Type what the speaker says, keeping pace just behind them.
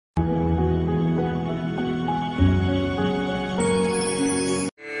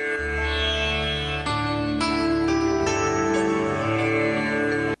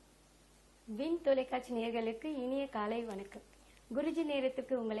நேயர்களுக்கு இனிய காலை வணக்கம். குருஜி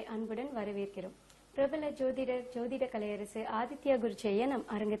நேரத்துக்கு உங்களை அன்புடன் வரவேற்கிறோம். பிரபல ஜோதிட கலையரசு ஆதித்யா குருஜி ஐயா நம்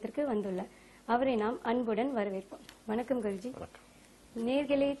அரங்கத்திற்கு வந்துள்ளார். அவரை நாம் அன்புடன் வரவேற்போம். வணக்கம் குருஜி.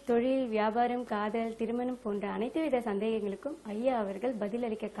 நேயர்களே, தொழில், வியாபாரம், காதல், திருமணம் போன்ற அனைத்து வித சந்தேகங்களுக்கும் ஐயா அவர்கள்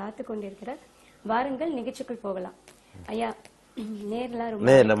பதிலளிக்க காத்து கொண்டிருக்கிறார். வாருங்கள், நிகழ்ச்சிக்குள் போகலாம். ஐயா, நேர்ல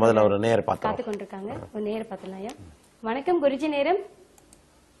காத்து கொண்டிருக்காங்க. ஒரு நேர பாத்துலாம். ஐயா வணக்கம். குருஜி நேரம்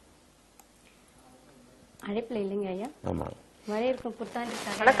அழைப்புல இல்லைங்க ஐயா. வரவேற்கும் புத்தாண்டு.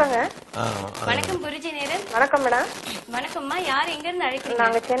 வணக்கங்க. வணக்கம் குருஜி நேரம். வணக்கம் மேடம். வணக்கம்மா. யார் எங்க இருந்து அழைக்கிறீங்க?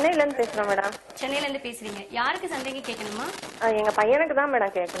 நாங்க சென்னையில இருந்து பேசுறோம் மேடம். சென்னையில இருந்து பேசுறீங்க. யாருக்கு சந்தேகம் கேட்கணுமா? எங்க பையனுக்கு தான்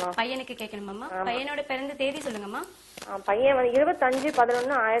மேடம் கேட்கணும். பையனுக்கு கேட்கணுமாம்மா? பையனோட பிறந்த தேதி சொல்லுங்கம்மா. பையன்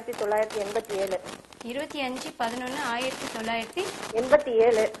 25/11/1987.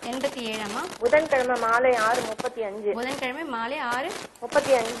 25/11/1987. 87 புதன்கிழமை மாலை 6:35. புதன்கிழமை மாலை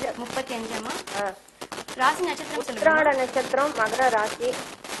 6:35. ராசி நட்சத்திரம் சொல்லுங்க. உத்திராட நட்சத்திரம், மகர ராசி.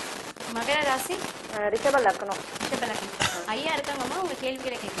 மகர ராசி, ரிஷப லக்னம். ஐயா இருக்காங்கம்மா, உங்க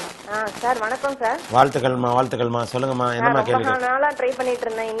கேள்விகளை கேட்கலாம். சார் வணக்கம் சார். வாழ்த்துக்கள்மா சொல்லுங்கம்மா. என்னமா கேள்வி? நாளா ட்ரை பண்ணிட்டு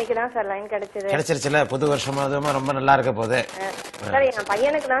இருந்தேன். இன்னைக்குதான் சார் லைன் கிடைச்சிருச்சுல. புது வருஷமா ரொம்ப நல்லா இருக்க போகுது. சார் என்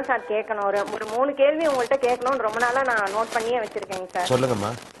பையனுக்கு தான் சார் கேட்கணும். ஒரு 3 கேள்வி உங்கள்கிட்ட கேட்கணும்னு ரொம்ப நாளா நான் நோட் பண்ணியே வச்சிருக்கேங்க சார்.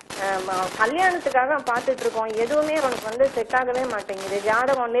 சொல்லுங்கம்மா. கல்யாணத்துக்காக பாத்துட்டு இருக்கோம். எதுவுமே அவனுக்கு செட் ஆகவே மாட்டேங்குது.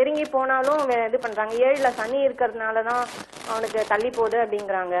 ஜாதகம் நெருங்கி போனாலும் இது பண்றாங்க. 7ல சனி இருக்கிறதுனாலதான் அவனுக்கு தள்ளி போகுது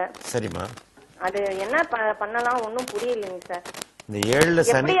அப்படிங்கறாங்க. சரிம்மா, அது என்ன பண்ணலாம் ஒன்னும் புரியலைங்க சார். இந்த 7ல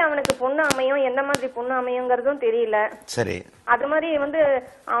சனி எப்படி அவனுக்கு பொண்ணு அமையும், எந்த மாதிரி பொண்ணு அமையுங்கிறதும் தெரியல. சரி, அது மாதிரி அவன்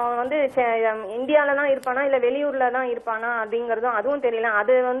இந்தியால தான் இருப்பானா இல்ல வெளியூர்ல தான் இருப்பானா அப்படிங்கறதும் அதுவும் தெரியல.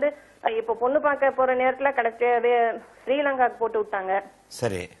 அது இப்ப பொண்ணு பார்க்க போற நேரத்துல கிடைச்சது ஸ்ரீலங்காக்கு போட்டு விட்டாங்க.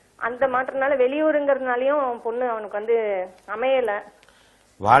 சரி, அந்த மாற்றனால வெளியூருங்கிறதுனாலயும் பொண்ணு அவனுக்கு அமையல.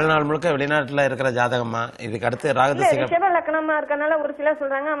 வாழ்நாள் முழுக்க வெளிநாட்டுல இருக்கிற ஜாதகமா? இதுக்கு அடுத்து ராகதசை ரிஷப லக்னமா இருக்கனால ஒரு சிலர்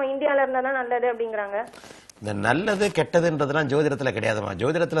சொல்றாங்க அவன் இந்தியால இருந்தாதான் நல்லது அப்படிங்கிறாங்க. இந்த நல்லது கெட்டதுன்றதுலாம் ஜோதிடத்துல கிடையாதுமா.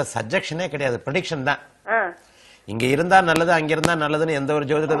 ஜோதிடத்துல சஜெக்ஷனே கிடையாது, ப்ரெடிக்ஷன் தான். இங்க இருந்தா நல்லது, அங்க இருந்தா நல்லதுன்னு எந்த ஒரு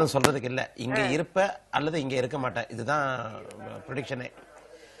ஜோதிடரும் சொல்றதுக்கு இல்ல. இங்க இருப்ப அல்லது இங்க இருக்க மாட்டேன், இதுதான் ப்ரெடிக்ஷனே.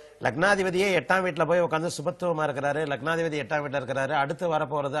 லக்னாதிபதியே 8ஆம் வீட்டுல போய் உட்காந்து சுபத்துவமா இருக்கிறாரு. லக்னாதிபதி 8ஆம் வீட்டுல இருக்கிறாரு. அடுத்து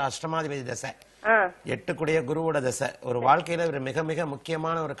வரப்போறது அஷ்டமாதிபதி தசை, 8 கூடிய குருவோட தசை. ஒரு வாழ்க்கையில ஒரு மிக மிக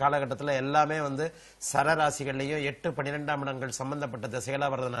முக்கியமான ஒரு காலகட்டத்துல எல்லாமே சரராசிகள்லயும் 8, 12ஆம் இடங்கள் சம்பந்தப்பட்ட திசைகளா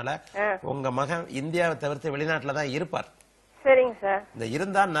வர்றதுனால உங்க மகன் இந்தியாவை தவிர்த்து வெளிநாட்டுலதான் இருப்பார். சரிங்க சார். இந்த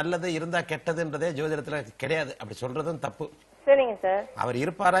இருந்தா நல்லது, இருந்தா கெட்டதுன்றதே ஜோதிடத்துல கிடையாது. அப்படி சொல்றதும் தப்பு. சரிங்க சார். அவர்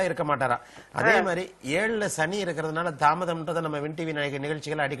இருப்பாரா இருக்க மாட்டாரா? அதே மாதிரி 7ல சனி இருக்கிறதுனால தாமதம்ன்றதை நம்ம வின் டிவி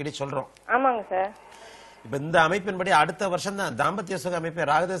நிகழ்ச்சிகளை அடிக்கடி சொல்றோம். ஆமாங்க சார். இப்ப இந்த அமைப்பின்படி அடுத்த வருஷம் தான் தாம்பத்திய சுக அமைப்பு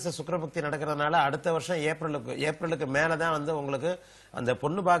ராகதச சுக்கிரபக்தி நடக்கிறதுனால அடுத்த வருஷம் ஏப்ரலுக்கு மேலதான் உங்களுக்கு அந்த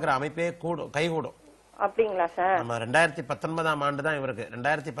பொண்ணு பாக்குற அமைப்பே கைகூடும். அப்படிங்களா சார்? நம்ம 2019ஆம் ஆண்டு தான் இவருக்கு.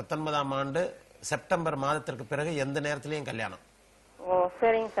 2019ஆம் ஆண்டு செப்டம்பர் மாதத்திற்கு பிறகு எந்த நேரத்திலயும் கல்யாணம். ஓ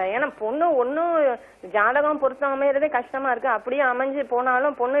சரிங்க சார். ஏன்னா பொண்ணு ஒன்னும் ஜாதகம் பொருத்தம் அமையறதே கஷ்டமா இருக்கு. அப்படியே அமைஞ்சு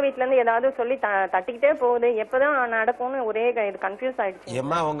போனாலும் பொண்ணு வீட்டுல இருந்து ஏதாவது சொல்லி தட்டிக்கிட்டே போகுது. எப்பதான் நடக்கும்னு ஒரே கன்ஃபியூஸ் ஆயிடுச்சு.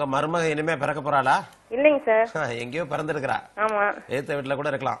 ஏமா உங்க மருமக இனிமே பிறக்க போறாளா? இல்லைங்க சார். எங்கேயோ பிறந்திருக்கிறா. ஆமா, ஏத்த வீட்டுல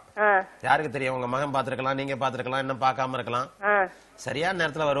கூட இருக்கலாம். யாருக்கு தெரியும்? உங்க மகன் பாத்துருக்கலாம், நீங்க பாத்துருக்கலாம், இன்னும் பாக்காம இருக்கலாம். சரியான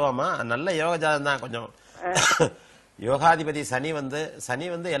நேரத்துல வருவாமா? நல்ல யோக ஜாதகம் தான். கொஞ்சம் யோகாதிபதி சனி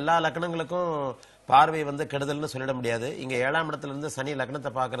எல்லா லக்னங்களுக்கும் பார்வை கெடுதல்னு சொல்லிட முடியாது. இங்க 7ஆம் இடத்துல இருந்து சனி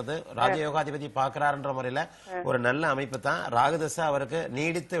லக்னத்தை பாக்குறது, ராஜயோகாதிபதி பாக்குறாருன்ற முறையில ஒரு நல்ல அமைப்பு தான். ராகுதசை அவருக்கு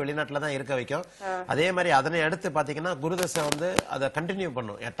நீடித்து வெளிநாட்டுல தான் இருக்க வைக்கும். அதே மாதிரி அதனை அடுத்து பாத்தீங்கன்னா குருதசை அதை கண்டினியூ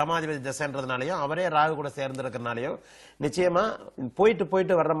பண்ணும். 8ஆம் தசைன்றதுனாலயும் அவரே ராகு கூட சேர்ந்து இருக்கிறதுனாலயும் நிச்சயமா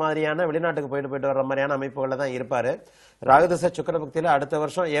போயிட்டு வர்ற மாதிரியான, வெளிநாட்டுக்கு போயிட்டு வர்ற மாதிரியான அமைப்புகள்ல தான் இருப்பாரு. ராகுதசை சுக்கிரபக்தியில அடுத்த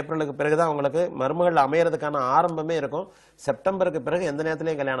வருஷம் ஏப்ரலுக்கு பிறகுதான் உங்களுக்கு மருமகள் அமையறதுக்கான ஆரம்பமே இருக்கும். செப்டம்பருக்கு பிறகு எந்த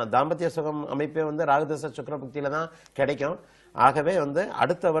நேரத்திலயும் கல்யாணம். தாம்பத்திய சுகம் அமைப்பே ராகுதசை சுக்கிரபக்தியில தான் கிடைக்கும். ஆகவே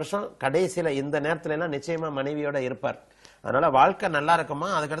அடுத்த வருஷம் கடைசியில இந்த நேரத்துல எல்லாம் நிச்சயமா மனைவியோட இருப்பார். அதனால வாழ்க்கை நல்லா இருக்குமா.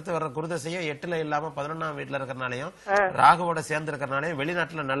 அதுக்கடுத்து வர்ற குருதசையும் 8ல இல்லாம 11ஆம் வீட்டுல இருக்கிறனாலையும் ராகுவோட சேர்ந்து இருக்கிறனாலையும்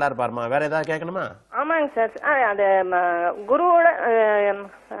வெளிநாட்டுல நல்லா இருப்பாருமா. வேற ஏதாவது கேட்கணுமா? ஆமாங்க சார். அது குருவோட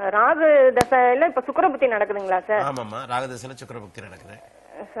ராகு தசையில இப்ப சுக்கிரபக்தி நடக்குதுங்களா சார்? ஆமாமா, ராகுதசையில சுக்கிரபக்தி நடக்குது.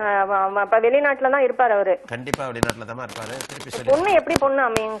 வெளிநாட்டுல தான் இருப்பாரு அவரு. கண்டிப்பா வெளிநாட்டுல தான் இருப்பாரு. பொண்ணு எப்படி பொண்ணு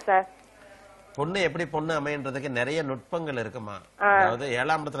அமையுங்க சார்? பொண்ணு எப்படி பொண்ணு அமைன்றதுக்கு நிறைய நுட்பங்கள் இருக்குமா. அதாவது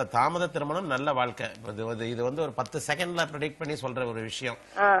 7ஆம் இடத்துல தாமத திருமணம் நல்ல வாழ்க்கை. இது வந்து ஒரு 10 செகண்ட்ல ப்ரெடிக்ட் பண்ணி சொல்ற ஒரு விஷயம்.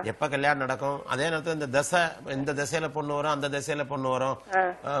 எப்ப கல்யாணம் நடக்கும், அதே நேரத்துல இந்த திசையில பொண்ணு வரும், அந்த திசையில பொண்ணு வரும்,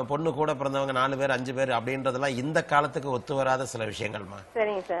 பொண்ணு கூட பிறந்தவங்க 4 பேர் 5 பேர் அப்படின்றதெல்லாம் இந்த காலத்துக்கு ஒத்து வராத சில விஷயங்கள்மா.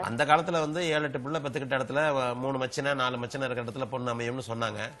 அந்த காலத்துல வந்து 7-8 பிள்ளை பத்துக்கிட்ட இடத்துல 3 மச்சினை 4 மச்சினை இருக்கிற இடத்துல பொண்ணு அமையும்னு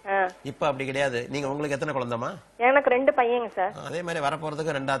சொன்னாங்க. இப்ப அப்படி கிடையாது. நீங்க உங்களுக்கு எத்தனை குழந்தைமா? எனக்கு 2 பையங்க சார். அதே மாதிரி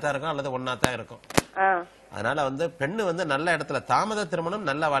வரப்போறதுக்கு 2ஆத்தான் இருக்கும் அல்லது 1ஆத்தான் இருக்கும். அதனால வந்து பெண்ணு வந்து நல்ல இடத்துல தாமத திருமணம்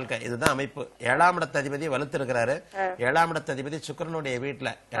நல்ல வாழ்க்கை. இதுதான் அமைப்பு. 7ஆம் இடத்து அதிபதி வலுத்து இருக்கிறாரு. 7ஆம் இடத்து அதிபதி சுக்கிரனுடைய வீட்டுல,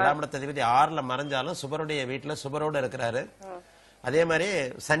 7ஆம் இடத்து அதிபதி 6ல மறைஞ்சாலும் சுபருடைய வீட்டுல சுபரோடு இருக்கிறாரு. அதே மாதிரி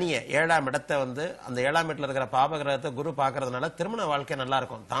சனிய 7ஆம் இடத்தை வந்து அந்த 7ஆம் வீட்டுல இருக்கிற பாபகிரகத்தை குரு பாக்குறதுனால திருமண வாழ்க்கை நல்லா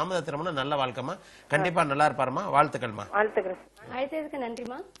இருக்கும். தாமத திருமணம் நல்ல வாழ்க்கைமா. கண்டிப்பா நல்லா இருப்பாருமா. வாழ்த்துக்கள்மா. அழைத்ததுக்கு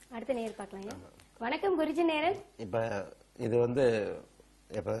நன்றிமா. அடுத்த நேரம் பார்க்கலாம். வணக்கம் குருஜி நேரம். இப்ப இது வந்து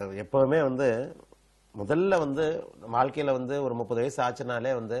எப்பவுமே வந்து முதல்ல வந்து வாழ்க்கையில வந்து ஒரு 30 வயசு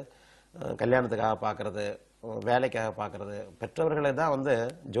ஆச்சுனாலே வந்து கல்யாணத்துக்காக பாக்குறது, வேலைக்காக பாக்குறது, பெற்றோர்களை தான் வந்து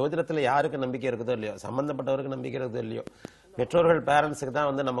ஜோதிடத்துல யாருக்கு நம்பிக்கை இருக்குதோ இல்லையோ, சம்பந்தப்பட்டவருக்கு நம்பிக்கை இருக்குதோ இல்லையோ, பெற்றோர்கள் பேரண்ட்ஸுக்கு தான்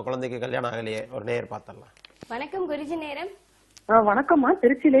வந்து நம்ம குழந்தைக்கு கல்யாணம் ஆகலையே. ஒரு நேர் பார்த்தலாம். வணக்கம் குருஜி நேரம். வணக்கம்மா,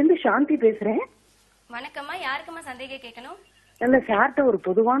 திருச்சியில இருந்து சாந்தி பேசுறேன். வணக்கம்மா, யாருக்குமா சந்தேகம் கேட்கணும்? இல்ல சார்ட்ட ஒரு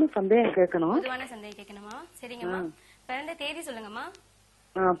பொதுவான சந்தேகம் கேட்கணும். பொதுவான சந்தேகம் கேட்கணுமா? சரிங்கம்மா. பிறந்த தேதி சொல்லுங்கம்மா.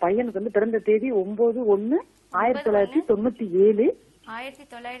 பையனுக்கு வந்து பிறந்த தேதி 9/1/1997.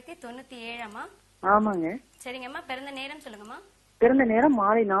 1997 ஆமாங்க. சரிங்கம்மா. பிறந்த நேரம் சொல்லுங்கம்மா. பிறந்த நேரம்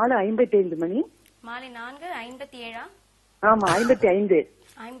மாலை 4:55 மணி. மாலை 4:57. ஆமா, 55.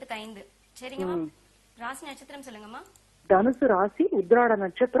 சரிங்கம்மா. ராசி நட்சத்திரம் சொல்லுங்கம்மா. தனுசு ராசி, உத்திராட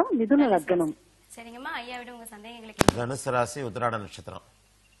நட்சத்திரம், மிதுன லக்னம். சரிங்கம்மா. ஐயா விட உங்க சந்தேகங்களுக்கு. தனுசு ராசி, உத்திராட நட்சத்திரம்.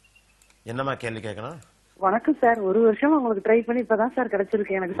 என்னமா கேள்வி கேட்கணும்? வணக்கம் சார். ஒரு வருஷம் உங்களுக்கு ட்ரை பண்ணி இப்பதான் சார்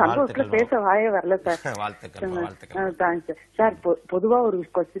கிடைச்சிருக்கு. எனக்கு சந்தோஷத்துல பேச வாயே வரல சார். Thanks sir. பொதுவா ஒரு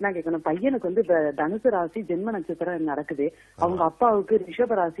கொஸ்டின் தான் கேட்கணும். பையனுக்கு வந்து தனுசு ராசி ஜென்ம நட்சத்திரம் நடக்குது. அவங்க அப்பாவுக்கு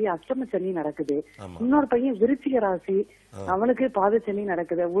ரிஷப ராசி அஷ்டம சனி நடக்குது. இன்னொரு பையன் விருச்சிக ராசி, அவனுக்கு பாத சனி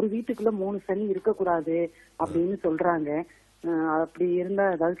நடக்குது. ஒரு வீட்டுக்குள்ள 3 சனி இருக்க கூடாது அப்படின்னு சொல்றாங்க. அப்படி இருந்தா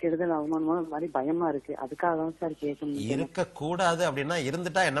ஏதாவது கெடுதல் அவமானமா மாதிரி பயமா இருக்கு. அதுக்காக தான் சார் கேட்கணும். இருக்க கூடாது அப்படின்னா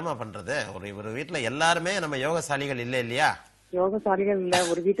இருந்துட்டா என்னமா பண்றது? ஒரு வீட்டுல எல்லாருமே நம்ம யோகசாலிகள் இல்ல இல்லையா? யோகசாலிகள் இல்ல.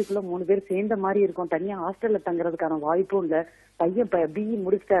 ஒரு வீட்டுக்குள்ள 3 பேர் சேர்ந்த மாதிரி இருக்கும். தனியா ஹாஸ்டல்ல தங்குறதுக்கான வாய்ப்பும் இல்ல. பையன் பிஇ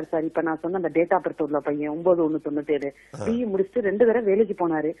முடிச்சிட்டாரு சார். இப்ப நான் சொன்ன அந்த டேட் ஆஃப் பர்த் உள்ள பையன் 9/1/97 பிஇ முடிச்சுட்டு 2 தடவை வேலைக்கு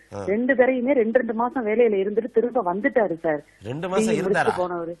போனாரு. 2 தடவையுமே 2 மாசம் வேலையில இருந்துட்டு திரும்ப வந்துட்டாரு சார். 2 மாசம் இருந்தாரா?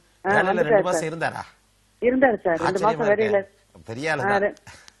 போனவரு இருந்தாரு சார். 2 மாசம் வேலையில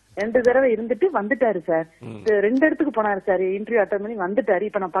 2 தடவை இருந்துட்டு வந்துட்டாரு சார். 2 இடத்துக்கு போனாரு சார். இன்டர்வியூ அட்டன் பண்ணி வந்துட்டாரு.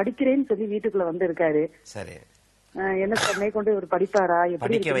 இப்ப நான் படிக்கிறேன்னு சொல்லி வீட்டுக்குள்ள வந்து இருக்காரு. சரி, என்ன சார் மேற்கொண்டு ஒரு படிப்பாரா?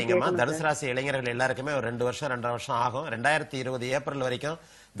 படிக்க வைங்கம்மா. தனுசு ராசி இளைஞர்கள் எல்லாருக்குமே ஒரு 2 வருஷம் 2.5 வருஷம் ஆகும். 2020 ஏப்ரல் வரைக்கும்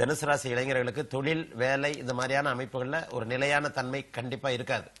தனுசு ராசி இளைஞர்களுக்கு தொழில், வேலை இந்த மாதிரியான அமைப்புகள்ல ஒரு நிலையான தன்மை கண்டிப்பா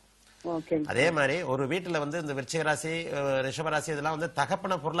இருக்காது. அதே மாதிரி ஒரு வீட்டுல வந்து இந்த விருச்சிக ராசி, ரிஷபராசி இதெல்லாம் வந்து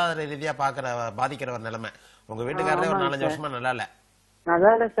தகப்பன பொருளாதார ரீதியா பாதிக்கிற ஒரு நிலைமை. உங்க வீட்டுக்காரரே ஒரு 4-5 வருஷமா நல்லா இல்ல.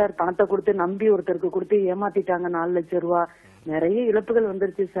 அதால சார் பணத்தை கொடுத்து நம்பி ஒருத்தருக்கு கொடுத்து ஏமாத்திட்டாங்க. 4 லட்சம் ரூபாய். நிறைய இழப்புகள்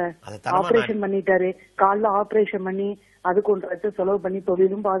வந்துருச்சு சார். ஆபரேஷன் பண்ணிட்டாரு. கால்ல ஆபரேஷன் பண்ணி அதுக்கு 1 லட்சம் செலவு பண்ணி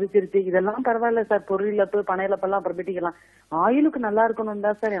தொழிலும் பாதிச்சிருச்சு. இதெல்லாம் பரவாயில்ல சார். பொருள் இழப்பு, பண இழப்பெல்லாம் அப்புறமேட்டிக்கலாம். ஆயுளுக்கு நல்லா இருக்கணும்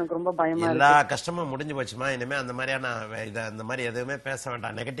தான் சார் எனக்கு ரொம்ப பயமா இருக்கு. எல்லா கஷ்டமும் முடிஞ்சு போச்சுமா. இனிமே அந்த மாதிரியான இந்த மாதிரி எதுவுமே பேச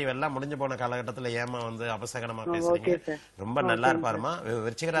வேண்டாம். நெகட்டிவ் எல்லாம் முடிஞ்சு போன காலகட்டத்துல ஏமா வந்து அபசகனமா பேசுறீங்க. ரொம்ப நல்லா இருப்பாருமா.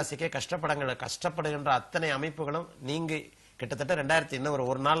 விருச்சிக ராசிக்கே கஷ்டப்படுகின்ற அத்தனை அமைப்புகளும் நீங்க கிட்டத்தட்ட 2000 இன்னும்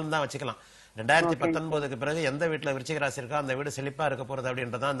ஒரு நாள் தான் வச்சுக்கலாம். 2019க்கு பிறகு எந்த வீட்டுல விருச்சிக ராசி இருக்கோ அந்த வீடு செழிப்பா இருக்க போறது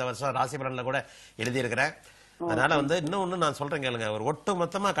அப்படின்றதான் இந்த வருஷம் ராசி பலன்ல கூட எழுதி இருக்கிறேன். அதனால வந்து இன்னொன்னு நான் சொல்றேன் கேளுங்க. ஒரு ஒட்டு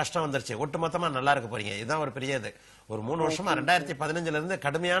மொத்தமா கஷ்டம் வந்துருச்சு, ஒட்டு மொத்தமா நல்லா இருக்க போறீங்க. இதுதான் ஒரு பெரிய இது. ஒரு 3 வருஷமா 2015ல இருந்து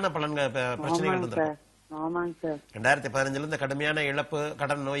கடுமையான பிரச்சனைகள் இருந்திருக்கும். 2015ல இருந்து கடுமையான இழப்பு,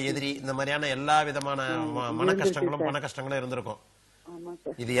 கடன் நோய், எதிரி இந்த மாதிரியான எல்லா விதமான மன கஷ்டங்களும் பண கஷ்டங்களும் இருந்திருக்கும்.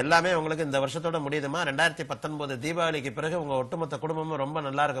 இது எல்லாமே உங்களுக்கு இந்த வருஷத்தோட முடியுதுமா. 2019 தீபாவளிக்கு பிறகு உங்க ஒட்டுமொத்த குடும்பமும் ரொம்ப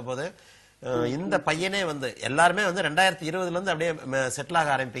நல்லா இருக்க போது. இந்த பையனே வந்து எல்லாருமே வந்து 2020ல இருந்து அப்படியே செட்டில்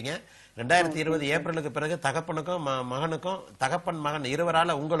ஆக ஆரம்பிப்பீங்க. 2020 ஏப்ரலுக்கு பிறகு தகப்பனுக்கும் மகனுக்கும், தகப்பன் மகன்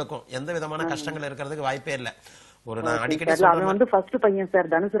இருவரால உங்களுக்கும் எந்த விதமான கஷ்டங்கள் இருக்கிறதுக்கு வாய்ப்பே இல்லை. ஒரு நான் அடிக்கடி அவன் வந்து ஃபர்ஸ்ட் பையன்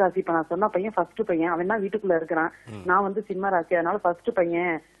சார். தனுசு ராசி. இப்ப நான் சொன்ன பையன் ஃபர்ஸ்ட் பையன். அவன் தான் வீட்டுக்குள்ள இருக்கிறான். நான் வந்து சிம்ம ராசி. அதனால ஃபர்ஸ்ட்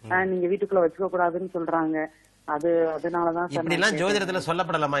பையன் நீங்க வீட்டுக்குள்ள வச்சுக்க கூடாதுன்னு சொல்றாங்க. அதனாலதான் இப்படி எல்லாம் ஜோதிடத்துல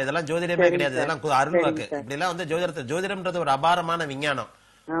சொல்லப்படலாமா? இதெல்லாம் ஜோதிடமே கிடையாது. இதெல்லாம் அருள் வாக்கு. இப்படி எல்லாம் வந்து ஜோதிடம்ன்றது ஒரு அபாரமான விஞ்ஞானம்.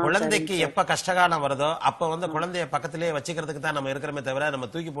 குழந்தைக்கு எப்ப கஷ்டகாலம் வருதோ அப்ப வந்து குழந்தைய பக்கத்திலேயே வச்சுக்கிறதுக்கு தான் நம்ம இருக்கிறோமே தவிர நம்ம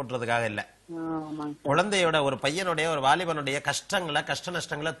தூக்கி போட்டுறதுக்காக இல்ல. குழந்தையோட ஒரு பையனுடைய ஒரு வாலிபனுடைய கஷ்ட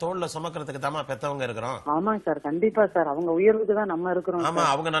நஷ்டங்களை தோல்ல சுமக்கிறதுக்கு தாமா பெத்தவங்க இருக்கிறோம். ஆமாங்க சார், கண்டிப்பா சார். அவங்க உயர்வுக்கு தான் நம்ம இருக்கிறோம். ஆமா,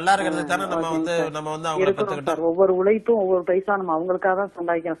 அவங்க நல்லா இருக்கிறதுக்கு தானே நம்ம வந்து அவங்களை பெத்துக்கிட்டோம். ஒவ்வொரு உழைப்பும் ஒவ்வொரு பைசா நம்ம அவங்களுக்காக தான்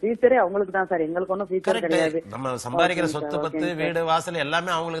சம்பாதிக்கணும். ஃபியூச்சரே அவங்களுக்கு தான் சார், எங்களுக்கு ஒன்னும் ஃபியூச்சர் கிடையாது. நம்ம சம்பாதிக்கிற சொத்து பத்து வீடு வாசல்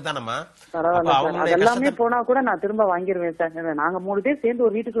எல்லாமே அவங்களுக்கு தானம்மா. எல்லாமே போனா கூட நான் திரும்ப வாங்கிருவேன் சார். நாங்க 3 பேர் சேர்ந்து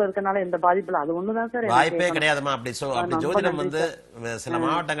ஒரு வீட்டுக்குள்ள இருக்கனால எந்த பாதிப்பு அது ஒண்ணுதான் சார். வாய்ப்பே கிடையாதுமா. அப்படி ஜோதிடம் வந்து சில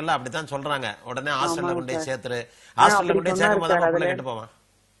மாவட்டங்கள்ல அப்படித்தான் சொல்றாங்க. உடனே ஹாஸ்டல்ல கொண்டு சேர்த்துரு, ஹாஸ்டல்ல கொண்டு சேர்க்கும் போது கேட்டு போவான்.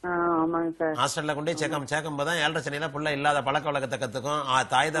 ஹாஸ்டல்ல கொண்டு சேர்க்கும் போதுதான் 7.5 சனியில புள்ள இல்லாத பழக்க வழக்கத்தை கத்துக்கும்.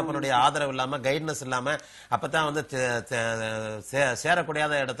 தாய் தகப்பனுடைய ஆதரவு இல்லாம, கைட்னஸ் இல்லாம அப்பதான் வந்து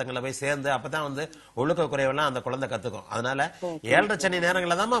சேரக்கூடாத இடத்துல போய் சேர்ந்து அப்பதான் வந்து ஒழுக்க குறைவெல்லாம் அந்த குழந்தை கத்துக்கும். அதனால 7.5 சனி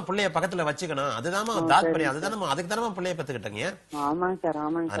நேரங்கள தான் பிள்ளைய பக்கத்துல வச்சுக்கணும். அதுதான் தாத்பரியம். அதுதான் அதுக்கு தானே பிள்ளைய பெத்துக்கிட்டீங்க.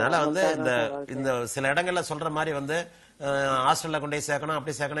 அதனால வந்து இந்த சில இடங்கள்ல சொல்ற மாதிரி வந்து ஹாஸ்டல்ல கொண்டே சேர்க்கணும்,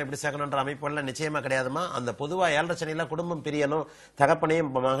 அப்படி சேர்க்கணும், இப்படி சேர்க்கணும்ன்ற அமைப்புகள்லாம் நிச்சயமா கிடையாதுமா. அந்த பொதுவா 7.5 சனியில குடும்பம் பிரியணும், தகப்பனையும்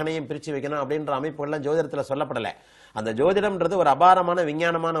மகனையும் பிரிச்சு வைக்கணும் அப்படின்ற அமைப்புகள்லாம் ஜோதிடத்துல சொல்லப்படல. அந்த ஜோதிடம்ன்றது ஒரு அபாரமான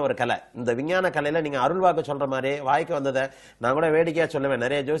விஞ்ஞானமான ஒரு கலை. இந்த விஞ்ஞான கலையில நீங்க அருள்வாக்கு சொல்ற மாதிரி வாய்க்கு வந்ததை நான் கூட வேடிக்கையா சொல்லுவேன்.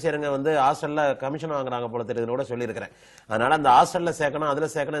 நிறைய ஜோசியருங்க வந்து ஹாஸ்டல்ல கமிஷன் வாங்குறாங்க போல தெரியுது கூட சொல்லியிருக்கிறேன். அதனால அந்த ஹாஸ்டல்ல சேர்க்கணும், அதுல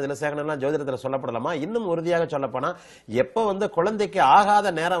சேர்க்கணும், இதுல சேர்க்கணும்லாம் ஜோதிடத்துல சொல்லப்படலாமா. இன்னும் உறுதியாக சொல்லப்போனா எப்ப வந்து குழந்தைக்கு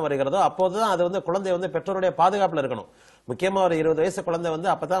ஆகாத நேரம் வருகிறதோ அப்போதுதான் அது வந்து குழந்தை வந்து பெற்றோருடைய பாதுகாப்புல இருக்கணும். முக்கியமா ஒரு 20 வயசு குழந்தை வந்து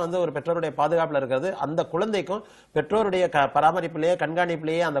அப்பதான் வந்து ஒரு பெற்றோருடைய பாதுகாப்புல இருக்கிறது. அந்த குழந்தைக்கும் பெற்றோருடைய பராமரிப்பிலேயே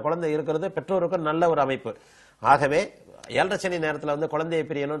கண்காணிப்பிலேயே அந்த குழந்தை இருக்கிறது பெற்றோருக்கும் நல்ல ஒரு அமைப்பு. ஆகவே 7.5 சனி நேரத்துல வந்து குழந்தையை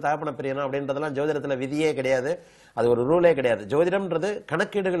பிரியணும், தகப்பனை பிரியணும் அப்படின்றதெல்லாம் ஜோதிடத்துல விதியே கிடையாது. அது ஒரு ரூலே கிடையாது. ஜோதிடம்ன்றது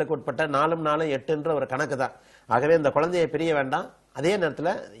கணக்கீடுகளுக்கு உட்பட்ட 4 8 ஒரு கணக்கு தான். ஆகவே இந்த குழந்தையை பிரிய வேண்டாம். அதே நேரத்துல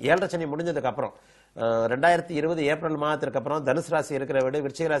 7.5 சனி முடிஞ்சதுக்கு அப்புறம் 2020 ஏப்ரல் மாதத்திற்கு அப்புறம் தனுசு ராசி இருக்கிற வீடு,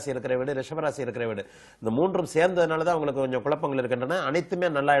 விருச்சிக ராசி இருக்கிற வீடு, ரிஷபராசி இருக்கிற வீடு, இந்த 3ம் சேர்ந்ததுனாலதான் உங்களுக்கு கொஞ்சம் குழப்பங்கள் இருக்கின்றன. அனைத்துமே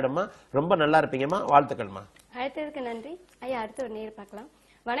நல்லாயிடுமா. ரொம்ப நல்லா இருப்பீங்கம்மா. வாழ்த்துக்கள்மா. அழைத்ததுக்கு நன்றி ஐயா. அடுத்து ஒரு நேரம் பார்க்கலாம்.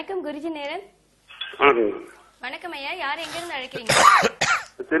 வணக்கம் குருஜி நேரன். வணக்கம் ஐயா. யார் எங்க இருந்து அழைக்கிறீங்க?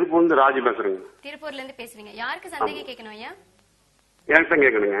 திருப்பூர்ல ராஜி பேசுறேங்க. திருப்பூர்ல இருந்து பேசுறீங்க. யாருக்கு சந்தேகம் கேட்கணும் ஐயா? எனக்கு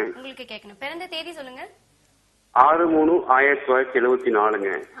கேட்கணுங்க. உங்களுக்கு கேட்கணும். பிறந்த தேதி சொல்லுங்க. 6/3/1974ங்க.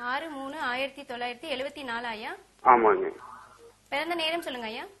 6/3/1974 ஐயா. ஆமாங்க. பிறந்த நேரம் சொல்லுங்க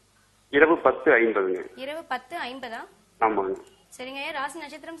ஐயா. இரவு 10:50ங்க. இரவு 10:50. ஆமாங்க. சரிங்க ஐயா. ராசி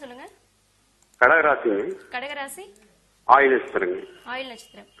நட்சத்திரம் சொல்லுங்க. கடகராசிங்க. கடகராசி. ஆயில் நட்சத்திரங்க. ஆயில்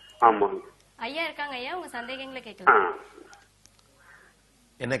நட்சத்திரம். ஆமாங்க. ஐயா இருக்காங்க ஐயா. உங்க சந்தேகங்களை கேட்கலாம்.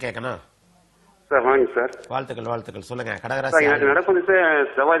 என்ன கேட்கணும் சார்? வாங்க சார். வாழ்த்துக்கள் சொல்லுங்க. கடகராசி. எனக்கு நடப்பது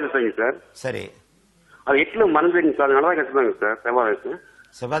செவ்வாய் திசைங்க சார். சரி. அது 8ல மறைஞ்சிருங்க சார். நல்லா கேட்டுதாங்க சார். செவ்வாய்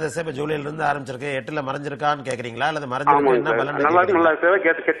திசை இப்ப ஜூலைல இருந்து ஆரம்பிச்சிருக்கு. 8ல மறைஞ்சிருக்கான்னு கேக்குறீங்களா அல்லது மறைஞ்சிருக்கு என்ன பலன்? நல்லா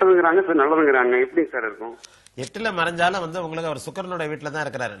கெட்டதுங்கிறாங்க சார், நல்லதுங்கிறாங்க. எப்படி சார் இருக்கும்? 8ல மறைஞ்சாலும் வந்து உங்களுக்கு அவர் சுக்கிரனோட வீட்டுல தான்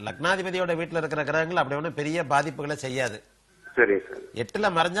இருக்கிறாரு. லக்னாதிபதியோட வீட்டுல இருக்கிற கிரகங்கள் அப்படி ஒன்றும் பெரிய பாதிப்புகளை செய்யாது. சரி சார். 8ல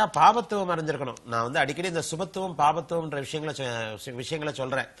மறைஞ்சா பாபத்துவம் மறைஞ்சிருக்கணும். நான் வந்து அடிக்கடி இந்த சுபத்துவம் பாபத்துவம்ன்ற விஷயங்களை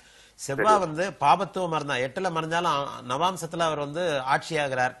சொல்றேன். செவ்வாய் வந்து பாபத்துவம் மறைந்தா 8ல மறைஞ்சாலும் நவாம்சத்துல அவர் வந்து ஆட்சி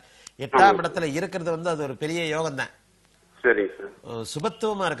ஆகிறார். 8ஆம் இடத்துல இருக்கிறது வந்து அது ஒரு பெரிய யோகம் தான். சரி சார்.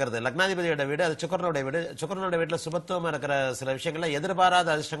 சுபத்துவமா இருக்கிறது லக்னாதிபதியோட வீடு, அது சுக்கிரனோட வீடு. சுக்கிரனோட வீட்டுல சுபத்துவமா இருக்கிற சில விஷயங்கள்ல எதிர்பாராத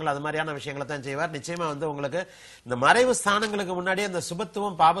அதிர்ஷ்டங்கள் அது மாதிரியான விஷயங்களை தான் செய்வார். நிச்சயமா வந்து உங்களுக்கு இந்த மறைவு ஸ்தானங்களுக்கு முன்னாடியே இந்த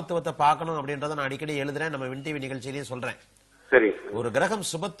சுபத்துவம் பாபத்துவத்தை பார்க்கணும் அப்படின்றத நான் அடிக்கடி எழுதுறேன். நம்ம வின் டிவி நிகழ்ச்சியிலையும் சொல்றேன். ஒரு கிரகம்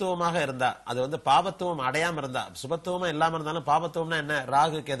சுபத்துவமாக இருந்தா, அது வந்து பாபத்துவம் அடையாம இருந்தா, சுபத்துவமா இல்லாம இருந்தாலும் பாபத்துவம்னா என்ன?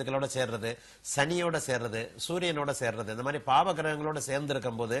 ராகு கேதுக்களோட சேர்றது, சனியோட சேர்றது, சூரியனோட சேர்றது, இந்த மாதிரி பாப கிரகங்களோட சேர்ந்து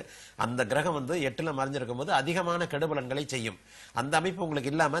இருக்கும் போது அந்த கிரகம் வந்து 8ல மறைஞ்சிருக்கும் போது அதிகமான கெடுபலன்களை செய்யும். அந்த அமைப்பு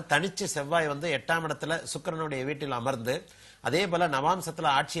உங்களுக்கு இல்லாம தனிச்சு செவ்வாய் வந்து 8ஆம் இடத்துல சுக்கிரனுடைய வீட்டில் அமர்ந்து அதே போல நவாம்சத்துல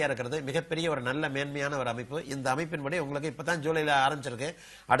ஆட்சியா இருக்கிறது மிகப்பெரிய ஒரு நல்ல மேன்மையான ஒரு அமைப்பு. இந்த அமைப்பின்படி உங்களுக்கு இப்பதான் ஜூலைல ஆரம்பிச்சிருக்கு.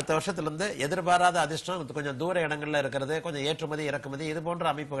 அடுத்த வருஷத்துல இருந்து எதிர்பாராத அதிர்ஷ்டம் கொஞ்சம் தூர இடங்கள்ல இருக்கிறது, கொஞ்சம் ஏற்றுமதி இறக்குமதி இது போன்ற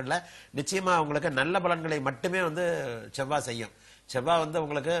அமைப்புகள்ல நிச்சயமா உங்களுக்கு நல்ல பலன்களை மட்டுமே வந்து செவ்வாய் செய்யும். செவ்வாய் வந்து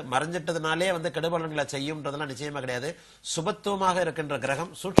உங்களுக்கு மறைஞ்சிட்டதுனாலே வந்து கெடுபலன்களை செய்யும்ன்றதெல்லாம் நிச்சயமா கிடையாது. சுபத்துவமாக இருக்கின்ற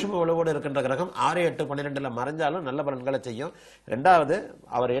கிரகம், சூட்சும உளவோடு இருக்கின்ற கிரகம் 6, 8, 12ல மறைஞ்சாலும் நல்ல பலன்களை செய்யும். 2வது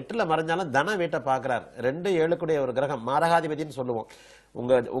அவர் 8ல மறைஞ்சாலும் தன வீட்டை பார்க்கிறார். 2, 7 கூடிய ஒரு கிரகம் மாரகாதிபதினு சொல்லுவோம்.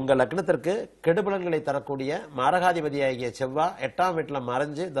 உங்க லக்னத்திற்கு கெடுபலன்களை தரக்கூடிய மாரகாதிபதியாகிய செவ்வாய் 8ஆம் வீட்டுல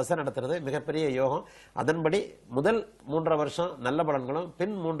மறைஞ்சு தசை நடத்துறது மிகப்பெரிய யோகம். அதன்படி முதல் 3.5 வருஷம் நல்ல பலன்களும்,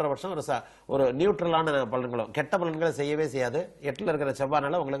 பின் 3.5 வருஷம் ஒரு நியூட்ரலான பலன்களும், கெட்ட பலன்களை செய்யவே செய்யாது. 8ல இருக்கிற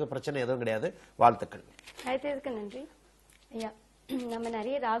செவ்வாய்னால உங்களுக்கு பிரச்சனை எதுவும் கிடையாது. வாழ்த்துக்கள். நன்றி ஐயா. நம்ம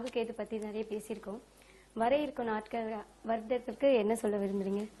நிறைய ராகு கேது பத்தி நிறைய பேசியிருக்கோம். வர இருக்கும் நாட்கள் வருடத்திற்கு என்ன சொல்ல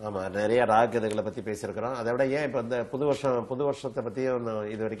விரும்புறீங்க? ஆமா, நிறைய ராகு கேதுகளை பத்தி பேசியிருக்கிறோம். அதை விட ஏன் இப்ப இந்த புது வருஷத்தை பத்தியும்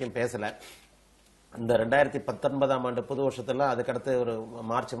இது வரைக்கும் பேசல. இந்த 2019ஆம் ஆண்டு புது வருஷத்துல அதுக்கடுத்து ஒரு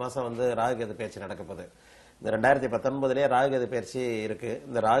மார்ச் மாசம் வந்து ராகுகேது பயிற்சி நடக்க போகுது. இந்த 2019லயே ராகுகேது பயிற்சி இருக்கு.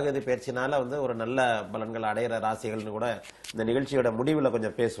 இந்த ராகுகேது பயிற்சினால வந்து ஒரு நல்ல பலன்கள் அடையிற ராசிகள்னு கூட இந்த நிகழ்ச்சியோட முடிவுல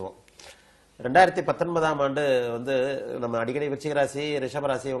கொஞ்சம் பேசுவோம். 2019ஆம் ஆண்டு வந்து நம்ம அடிக்கடி விருச்சிக ராசி, ரிஷப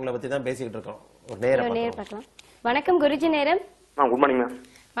ராசி இவங்களை பத்தி தான் பேசிக்கிட்டு இருக்கோம். ஒரு நேரம் பார்க்கலாம். வணக்கம் குருஜி நேரம். Good morning ma'am.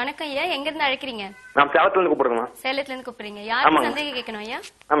 வணக்கம் ஐயா, எங்க இருந்து அழைக்கிறீங்க? நான் சேலத்துல இருந்து கூப்பிடுறேன். சேலத்துல இருந்து கூப்பிடுறீங்க. யாருக்கு சந்தேகம் கேட்கணும் ஐயா?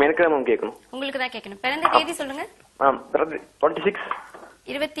 எனக்கு தான் மேம் கேட்கணும். உங்களுக்கு தான் கேட்கணும். பிறந்த தேதி சொல்லுங்க. 26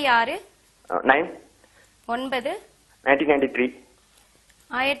 26 9 9 1993.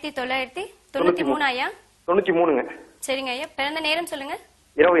 1993 ஐயா? 93ங்க. சரிங்க ஐயா. பிறந்த நேரம் சொல்லுங்க.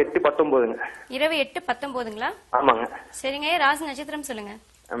 28-19ங்க. 28-19ங்களா? ஆமாங்க. சரிங்க ஐயா. ராசி நட்சத்திரம் சொல்லுங்க.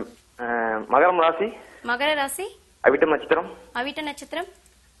 மகரம் ராசி. மகர ராசி. அவிட்டம் நட்சத்திரம். அவிட்ட நட்சத்திரம்.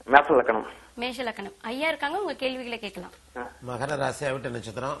 மேஷ லக்னம். மேஷ லக்னம். ஐயா இருக்காங்க, உங்க கேள்விகளை கேட்கலாம். மகர ராசி, அவிட்ட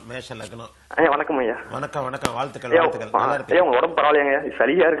நட்சத்திரம், மேஷ லக்னம். வணக்கம் ஐயா. வணக்கம் வணக்கம். வாழ்த்துக்கள் வாழ்த்துக்கள். நல்லா இருக்கு. உங்க உடம்பு பரவாயில்லையா?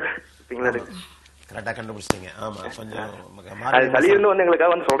 சரியா இருக்கு. கரெக்டா கண்டுபிடிச்சிட்டீங்க. ஆமா, கொஞ்சம் சளி இருந்து வந்து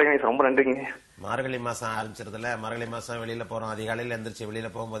எங்களுக்காக வந்து சொல்றீங்க. ரொம்ப நன்றிங்க. மார்கழி மாசம் ஆரம்பிச்சிருதுல, மார்கழி மாசம் வெளியில போறோம், அதிகாலையில எந்திரிச்சு வெளியில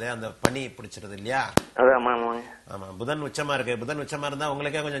போகும்போதே அந்த பனி பிடிச்சிருது இல்லையா? ஆமா. புதன் உச்சமா இருக்கு. புதன் உச்சமா இருந்தா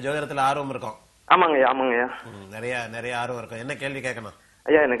உங்களுக்கே கொஞ்சம் ஜோதிடத்துல ஆர்வம் இருக்கும். ஆமாங்கய்யா ஆமாங்கய்யா. நிறைய ஆர்வம் இருக்கும். என்ன கேள்வி கேட்கணும்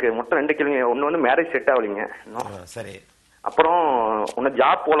ஐயா? எனக்கு மொத்தம் 2 கேள்விங்க. ஒண்ணு வந்து மேரேஜ் செட் ஆகலைங்க. சரி. அப்புறம் ஒன்னு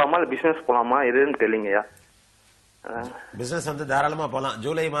ஜாப் போலாமா இல்ல பிசினஸ் போலாமா எதுன்னு தெரியலங்கய்யா. பிசினஸ் வந்து தாராளமா போலாம்.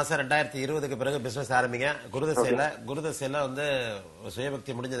 ஜூலை மாசம் 2020க்கு பிறகு பிசினஸ் ஆரம்பிங்க. குருதசையில வந்து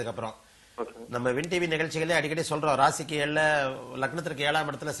சுயபக்தி முடிஞ்சதுக்கு அப்புறம் நம்ம வின் டிவி நிகழ்ச்சிகளே அடிக்கடி சொல்றோம். ராசிக்கு 7, லக்னத்திற்கு 7ஆம்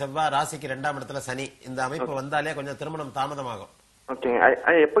இடத்துல செவ்வாய், ராசிக்கு 2ஆம் இடத்துல சனி. இந்த அமைப்பு வந்தாலே கொஞ்சம் திருமணம் தாமதமாகும்.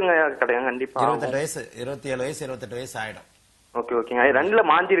 எப்பங்க கிடையாது? கண்டிப்பா 28 வயசு, 27 வயசு, 28 வயசு ஆயிடும். ஓகே ஓகேங்க. 2ல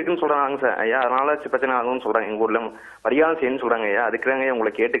மாந்தி இருக்குன்னு சொல்றாங்க சார் ஐயா. அதனால பிரச்சனை ஆகும்னு சொல்றாங்க. எங்க ஊர்ல பரிகாரம் செய்யணும்னு சொல்றாங்க ஐயா. அதுக்குறாங்க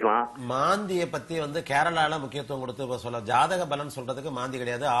உங்களை கேட்டுக்கலாம். மாந்திய பத்தி வந்து கேரளால முக்கியத்துவம் கொடுத்து சொல்ல, ஜாதக பலன் சொல்றதுக்கு மாந்தி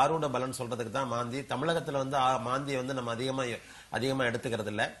கிடையாது, ஆரூட பலன் சொல்றதுக்கு தான் மாந்தி. தமிழகத்துல வந்து மாந்தியை வந்து நம்ம அதிகமா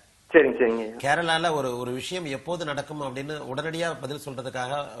எடுத்துக்கிறது இல்ல. சரிங்க சரிங்க. கேரளால ஒரு விஷயம் எப்போது நடக்கும் அப்படின்னு உடனடியா பதில்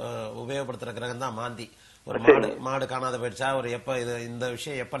சொல்றதுக்காக உபயோகப்படுத்துற கிரகம் தான் மாந்தி. ஒரு மாடு காணாத போயிடுச்சா, ஒரு எப்ப இந்த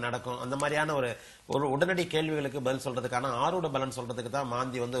விஷயம் எப்ப நடக்கும், அந்த மாதிரியான ஒரு உடனடி கேள்விகளுக்கு பதில் சொல்றதுக்கான ஆரூட பலன் சொல்றதுக்கு தான்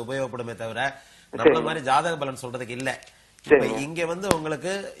மாந்தி வந்து உபயோகப்படுமே தவிர நம்மள மாதிரி ஜாதக பலன் சொல்றதுக்கு இல்ல. இப்ப இங்க வந்து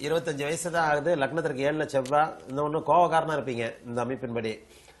உங்களுக்கு 25 வயசு தான் ஆகுது. லக்னத்திற்கு 7ல செவ்வாய். இந்த ஒண்ணு கோவக்காரனா இருப்பீங்க. இந்த அமைப்பின்படி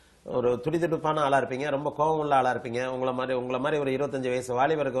ஒரு துடிதுடிப்பான ஆளா இருப்பீங்க. ரொம்ப கோபம் உள்ள ஆளா இருப்பீங்க. உங்களை மாதிரி ஒரு 25 வயசு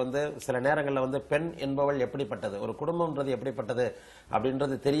வாலிபருக்கு வந்து சில நேரங்கள்ல வந்து பெண் என்பவள் எப்படிப்பட்டது, ஒரு குடும்பம்ன்றது எப்படிப்பட்டது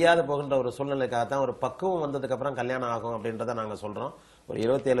அப்படின்றது தெரியாத போகின்ற ஒரு சூழ்நிலைக்காகத்தான் ஒரு பக்குவம் வந்ததுக்கு அப்புறம் கல்யாணம் ஆகும் அப்படின்றத நாங்க சொல்றோம். ஒரு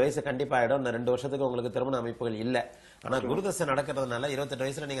 27 வயசு கண்டிப்பா ஆயிடும். இந்த 2 வருஷத்துக்கு உங்களுக்கு திருமண அமைப்புகள் இல்ல. ஆனா குருதசை நடக்கிறதுனால 28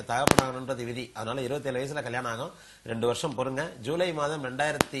 வயசுல நீங்க தகப்பனாகணும்ன்றது விதி. அதனால 27 வயசுல கல்யாணம் ஆகும். 2 வருஷம் பொறுங்க. ஜூலை மாதம்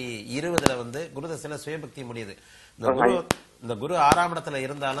 2020 வந்து குருதசையில சுயபக்தி முடியுது. இந்த குரு 6ஆம் இடத்துல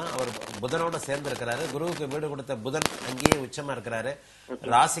இருந்தாலும் அவர் புதனோட சேர்ந்து இருக்கிறாரு. குருவுக்கு வீடு கொடுத்த புதன் அங்கேயே உச்சமா இருக்கிறாரு.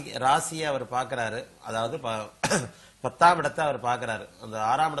 ராசியை அவர் பாக்குறாரு. அதாவது 10ஆம் இடத்தை அவர் பாக்குறாரு. அந்த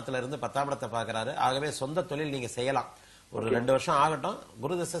 6ஆம் இடத்துல இருந்து 10ஆம் இடத்தை பாக்குறாரு. ஆகவே சொந்த தொழில் நீங்க செய்யலாம். ஒரு 2 வருஷம் ஆகட்டும்.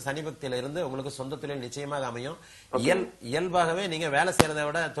 குருதசை சனி பக்தியில இருந்து உங்களுக்கு சொந்த தொழில் நிச்சயமாக அமையும். இயல்பாகவே நீங்க வேலை செய்யறதை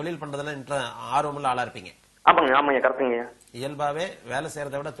விட தொழில் பண்றதுல ஆர்வமுள்ள ஆளா இருப்பீங்க. இயல்பாவே வேலை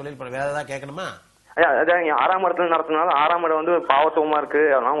செய்யறதை விட தொழில் வேற ஏதாவது கேட்கணுமா? 6ஆம் இடத்துல நடத்தினால 6ஆம் இடம் வந்து பாவத்துவமா இருக்கு.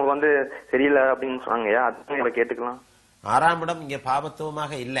 அதனால உங்களுக்கு வந்து சரியில்லை அப்படின்னு சொன்னாங்க. அதுக்கு கேட்டுக்கலாம். 6ஆம் இடம் இங்க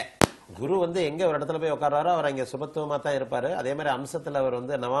பாவத்துவமாக இல்ல. குரு வந்து எங்க ஒரு இடத்துல போய் உட்கார்றாரோ அவர் அங்க சுபத்துவமா தான் இருப்பாரு. அதே மாதிரி அம்சத்துல அவர்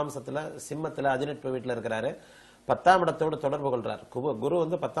வந்து நவாம்சத்துல சிம்மத்துல அதிநட்பு வீட்டுல இருக்கிறாரு. 10ஆம் இடத்தோடு தொடர்பு கொள்றார். குரு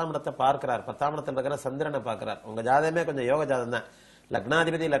வந்து 10ஆம் இடத்தை பார்க்கிறார். 10ஆம் இடத்துல இருக்கிற சந்திரனை பார்க்கிறார். உங்க ஜாதகமே கொஞ்சம் யோக ஜாதகம் தான்.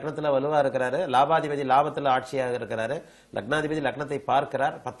 லக்னாதிபதி லக்னத்துல வலுவா இருக்கிறாரு. லாபாதிபதி லாபத்துல ஆட்சியாக இருக்கிறாரு. லக்னாதிபதி லக்னத்தை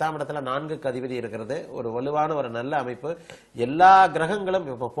பார்க்கிறார். 10ஆம் இடத்துல 4க்கு அதிபதி இருக்கிறது. ஒரு வலுவான ஒரு நல்ல அமைப்பு. எல்லா கிரகங்களும்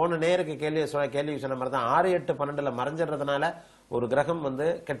இப்ப போன நேருக்கு கேள்வி சொன்ன மாதிரி தான் 6, 8, 12ல மறைஞ்சிடுறதுனால ஒரு கிரகம் வந்து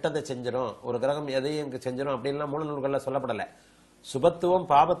கெட்டதை செஞ்சிடும், ஒரு கிரகம் எதையும் செஞ்சிடும் அப்படின்லாம் மூல நூல்கள்ல சொல்லப்படல. சுபத்துவம்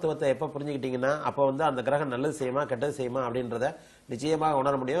பாபத்துவத்தை எப்ப புரிஞ்சுக்கிட்டீங்கன்னா அப்ப வந்து அந்த கிரகம் நல்லது செய்யுமா கெட்டது செய்யுமா அப்படின்றத நிச்சயமாக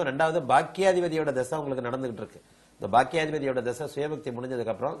உணர முடியும். 2வது பாக்கியாதிபதியோட தசை உங்களுக்கு நடந்துகிட்டு இருக்கு. இந்த பாக்கியாதிபதியோட தசை சுயபக்தி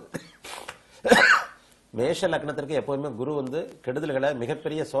முடிஞ்சதுக்கு அப்புறம் மேஷ லக்னத்திற்கு எப்பவுமே குரு வந்து கெடுதல்களை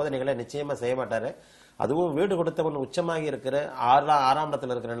மிகப்பெரிய சோதனைகளை நிச்சயமா செய்ய மாட்டாரு. அதுவும் வீடு கொடுத்தவன் உச்சமாகி இருக்கிற 6ஆம்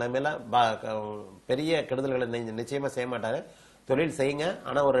இடத்துல இருக்கிற நிலைமையில பெரிய கெடுதல்களை நிச்சயமா செய்ய மாட்டாரு. தொழில் செய்யுங்க.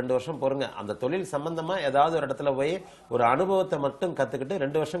 ஆனா ஒரு 2 வருஷம் பொறுங்க. அந்த தொழில் சம்பந்தமா ஏதாவது ஒரு இடத்துல போய் ஒரு அனுபவத்தை மட்டும் கத்துக்கிட்டு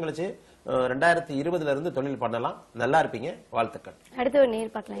 2 வருஷம் கழிச்சு 2020ல இருந்து தொழில் பண்ணலாம். நல்லா இருப்பீங்க. வாழ்த்துக்கள். அடுத்து ஒரு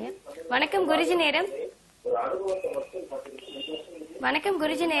நேர் பார்க்கலாம். வணக்கம் குருஜி நேரம். வணக்கம்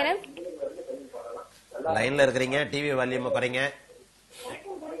குருஜி நேரம். லைன்ல இருக்கிறீங்க. டிவி வால்யூம் குறைங்க.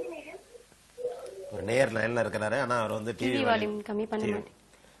 நேர் லைன்ல இருக்கிறாரு. ஆனா அவர் வந்து டிவி வால்யூம் கம்மி பண்ண மாட்டேன்.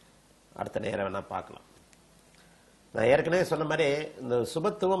 அடுத்த நேரம் வேணா பார்க்கலாம். நான் ஏற்கனவே சொன்ன மாதிரி இந்த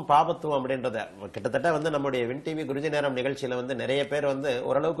சுபத்துவம் பாபத்துவம் அப்படின்றத கிட்டத்தட்ட வந்து நம்முடைய வின் டிவி குருஜி நேரம் நிகழ்ச்சியில வந்து நிறைய பேர் வந்து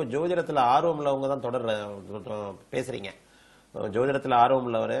ஓரளவுக்கு ஜோதிடத்துல ஆர்வம் உள்ளவங்க தான் பேசுறீங்க. ஜோதிடத்துல ஆர்வம்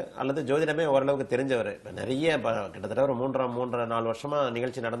உள்ளவர் அல்லது ஜோதிடமே ஓரளவுக்கு தெரிஞ்சவர். நிறைய கிட்டத்தட்ட ஒரு 3.5-4 வருஷமா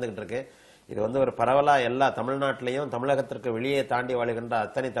நிகழ்ச்சி நடந்துகிட்டு இருக்கு. இது வந்து ஒரு பரவலா எல்லா தமிழ்நாட்டிலையும் தமிழகத்திற்கு வெளியே தாண்டி வாழ்கின்ற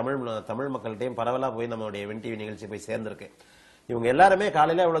அத்தனை தமிழ் மக்கள்கிட்டையும் பரவலா போய் நம்மளுடைய வின் டிவி நிகழ்ச்சி போய் சேர்ந்திருக்கு. இவங்க எல்லாருமே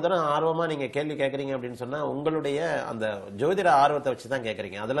காலையில இவ்வளவு தூரம் ஆர்வமா நீங்க கேள்வி கேட்கறீங்க அப்படின்னு சொன்னா உங்களுடைய அந்த ஜோதிட ஆர்வத்தை வச்சுதான்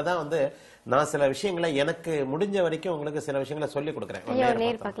கேட்கறீங்க. அதுலதான் வந்து நான் சில விஷயங்களை எனக்கு முடிஞ்ச வரைக்கும் உங்களுக்கு சில விஷயங்களை சொல்லி கொடுக்குறேன்.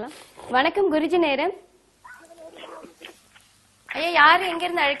 வணக்கம் குருஜி நேரம். ஐயா யாரு எங்க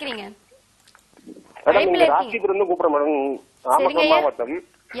இருந்து அழைக்கிறீங்க?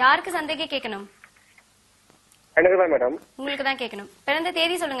 யாருக்கு சந்தேகம் கேட்கணும்? உங்களுக்கு தான் கேட்கணும். பிறந்த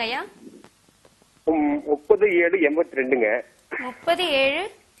தேதி சொல்லுங்க ஐயா. 30/7/82ங்க.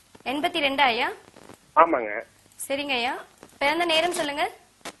 30/7/82 ஐயா? ஆமாங்க. சரிங்க ஐயா. பிறந்த நேரம் சொல்லுங்க.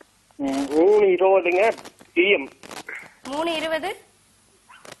 3:20ங்க PM. 3:20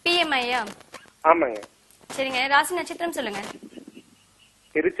 PM ஐயா? ஆமாங்க. சரிங்க. ராசி நட்சத்திரம் சொல்லுங்க.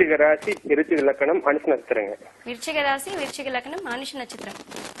 விருச்சிக ராசி, விருச்சிக லக்னம், அனுஷ நட்சத்திரங்க. விருச்சிக ராசி, விருச்சிக லக்னம், அனுஷ நட்சத்திரம்.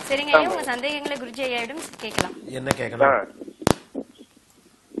 சரிங்க ஐயா. உங்க சந்தேகங்களை குருஜி ஐயாவிடம் கேட்கலாம். என்ன கேட்கணும்?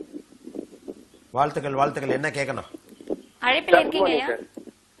 வாழ்த்துக்கள். என்ன கேட்கணும்? அழைப்பில் இருக்கீங்க ஐயா.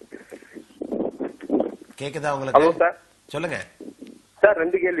 கேக்குதா உங்களுக்கு? சொல்லுங்க சார்.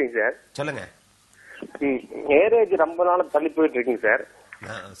 2 கேள்விங்க சார். சொல்லுங்க. மேரேஜ் ரொம்ப நாள் தள்ளி போயிட்டு இருக்குங்க சார்.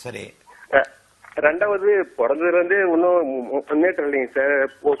 சரி. 2வது பிறந்ததுல இருந்து ஒன்னும் முன்னேற்றம் இல்லைங்க சார்.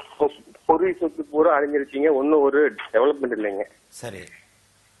 பொருள் சொத்து பூரா அழிஞ்சிருச்சீங்க. ஒன்னும் ஒரு டெவலப்மெண்ட் இல்லைங்க. சரி.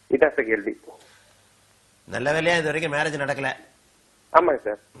 இதான் சார் கேள்வி. நல்ல வேலையா இது வரைக்கும் மேரேஜ் நடக்கல. ஆமாங்க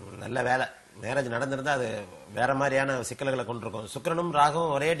சார். நல்ல வேலை. மேரேஜ் நடந்திருந்தா அது வேற மாதிரியான சிக்கல்களை கொண்டிருக்கும். சுக்கிரனும்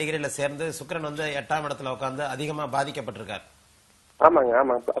ராகுவும் ஒரே டிகிரியில சேர்ந்து சுக்கிரன் வந்து 8ஆம் இடத்துல உட்கார்ந்து அதிகமா பாதிக்கப்பட்டிருக்காரு. ஆமாங்க.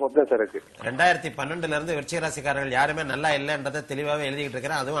 அப்படிதான் சார் இருக்கு. 2012ல இருந்து விருச்சிக ராசிக்காரர்கள் யாருமே நல்லா இல்லைன்றதை தெளிவாவே எழுதிக்கிட்டு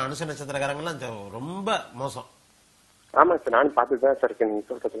இருக்கிறேன். அதுவும் அனுஷ நட்சத்திரக்காரங்களாம் ரொம்ப மோசம். ஆமாங்க சார். நானும் பார்த்துதான் சார் இருக்கேன் நீங்க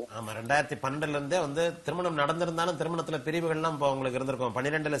சொல்றது. ஆமா. 2012ல இருந்தே வந்து திருமணம் நடந்திருந்தாலும் திருமணத்துல பிரிவுகள்லாம் இப்போ உங்களுக்கு இருந்திருக்கும்.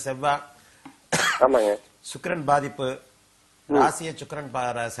 12ல செவ்வாய். ஆமாங்க. சுக்கிரன் பாதிப்பு, ராசியை சுக்கிரன்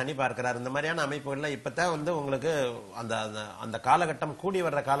சனி பார்க்கிறார். இந்த மாதிரியான அமைப்புகள்ல இப்பதான் வந்து உங்களுக்கு அந்த அந்த காலகட்டம் கூடி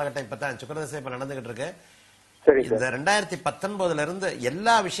வர்ற காலகட்டம் இப்பதான் சுக்கிரதசை இப்ப நடந்துகிட்டு இருக்கு. இந்த 2019ல இருந்து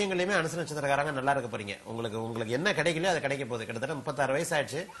எல்லா விஷயங்களையுமே அனுச நட்சத்திரக்காரங்க நல்லா இருக்க போறீங்க. உங்களுக்கு என்ன கிடைக்கலையோ அது கிடைக்க போகுது. கிட்டத்தட்ட 36 வயசு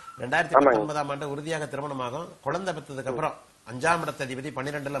ஆயிடுச்சு. 2019ஆம் ஆண்டு உறுதியாக திருமணமாகும். குழந்தை பெற்றதுக்கு அப்புறம் 5ஆம் இடத்த அதிபதி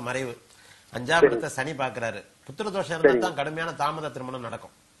 12ல மறைவு, 5ஆம் இடத்தை சனி பாக்குறாரு. புத்திர தோஷம் இருந்தா தான் கடுமையான தாமத திருமணம்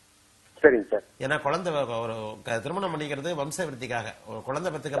நடக்கும். சரிங்க சார். ஏன்னா குழந்தை ஒரு திருமணம் பண்ணிக்கிறது வம்ச விருத்திக்காக, ஒரு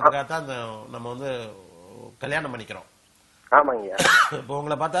குழந்தை பெற்றுக்கிறதுக்காக தான் நம்ம வந்து கல்யாணம் பண்ணிக்கிறோம். ஆமாங்க. இப்போ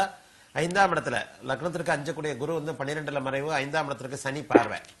உங்களை பார்த்தா 5ஆம் இடத்துல லக்னத்திற்கு 5 கூடிய குரு வந்து 12ல மறைவு, 5ஆம் இடத்திற்கு சனி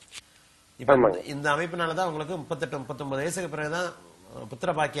பார்வை. இப்ப இந்த அமைப்பினாலதான் உங்களுக்கு 38-39 வயசுக்கு பிறகுதான்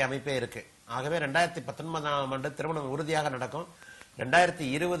புத்திர பாக்கிய அமைப்பே இருக்கு. ஆகவே 2019ஆம் ஆண்டு திருமணம் உறுதியாக நடக்கும்.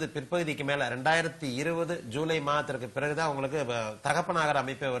 2020 பிற்பகுதிக்கு மேல 2020 ஜூலை மாதத்திற்கு பிறகுதான் உங்களுக்கு தகப்பனாகிற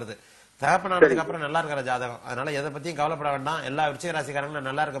அமைப்பே வருது. தகப்பனானதுக்கு அப்புறம் நல்லா இருக்கிற ஜாதகம். அதனால எதை பத்தியும் கவலைப்பட வேண்டாம். எல்லா விருச்சிக ராசிக்காரங்களும்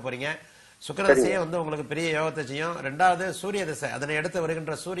நல்லா இருக்க போறீங்க. சுக்கிரதசையே வந்து உங்களுக்கு பெரிய யோகத்தை செய்யும். 2வது சூரிய திசை, அதனை எடுத்து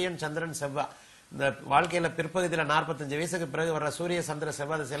வருகின்ற சூரியன் சந்திரன் செவ்வாய். இந்த வாழ்க்கையில பிற்பகுதியில 45 வயசுக்கு பிறகு வர்ற சூரிய சந்திர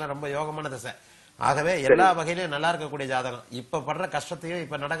செவ்வாய் திசையெல்லாம் ரொம்ப யோகமான திசை. ஆகவே எல்லா வகையிலும் நல்லா இருக்கக்கூடிய ஜாதகம். இப்ப படுற கஷ்டத்தையும்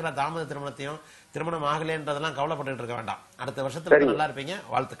இப்ப நடக்கிற தாமத திருமணத்தையும் திருமணம் ஆகலேன்றதெல்லாம் கவலைப்பட்டு இருக்க வேண்டாம். அடுத்த வருஷத்துல நல்லா இருப்பீங்க.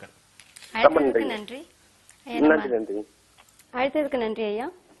 வாழ்த்துக்கள். நன்றி. அழைத்ததுக்கு நன்றி ஐயா.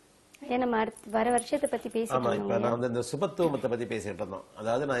 நம்ம வர வருஷத்தை பத்தி பேசிட்டு ஆமா. இப்ப நான் வந்து இந்த சுபத்துவத்தை பத்தி பேசிட்டு இருந்தோம்.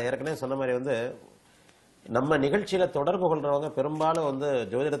 அதாவது நான் ஏற்கனவே சொன்ன மாதிரி வந்து நம்ம நிகழ்ச்சியில தொடர்பு கொள்றவங்க பெரும்பாலும் வந்து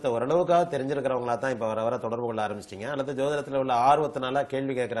ஜோதிடத்தை ஓரளவுக்காக தெரிஞ்சிருக்கிறவங்களா தான் இப்ப வர தொடர்பு கொள்ள ஆரம்பிச்சிட்டீங்க. அல்லது ஜோதிடத்துல உள்ள ஆர்வத்தினால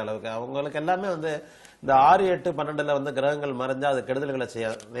கேள்வி கேட்கிற அளவுக்கு அவங்களுக்கு எல்லாமே வந்து இந்த 6, 8, 12ல வந்து கிரகங்கள் மறைஞ்சா அது கெடுதல்களை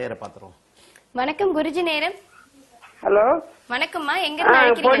செய்ய நேர பாத்துருவோம். வணக்கம் குருஜி நேரம். ஹலோ. வணக்கம்மா. எங்க இருந்து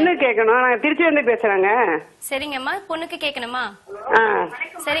அழைக்கிறீங்க? பொண்ணு கேட்கணும். நான் திருச்சி வந்து பேசுறேங்க. சரிங்கம்மா. பொண்ணுக்கு கேட்கணுமா?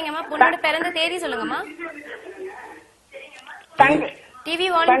 சரிங்கம்மா. பொண்ணோட பிறந்த தேதி சொல்லுங்கம்மா. டிவி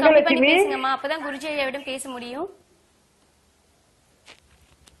வால்யூம் கம்மி பண்ணி பேசுங்கம்மா. அப்பதான் குருஜி ஐயாவிடம் பேச முடியும்.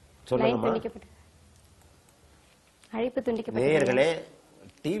 அழைப்பு துண்டிக்கப்பட்டது. நேயர்களே,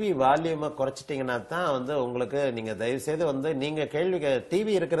 டிவி வால்யூமை குறைச்சிட்டீங்கன்னா தான் வந்து உங்களுக்கு நீங்க தயவு செய்து வந்து நீங்க கேள்வி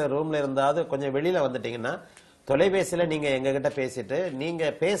டிவி இருக்கிற ரூம்ல இருந்தாவது கொஞ்சம் வெளியில வந்துட்டீங்கன்னா தொலைபேசியில நீங்க எங்க கிட்ட பேசிட்டு நீங்க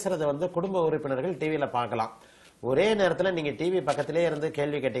பேசுறத வந்து குடும்ப உறுப்பினர்கள் டிவியில பார்க்கலாம். ஒரே நேரத்துல நீங்க டிவி பக்கத்திலே இருந்து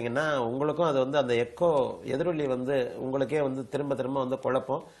கேள்வி கேட்டீங்கன்னா உங்களுக்கும் அது வந்து அந்த எக்கோ எதிரொலி வந்து உங்களுக்கே வந்து திரும்ப திரும்ப வந்து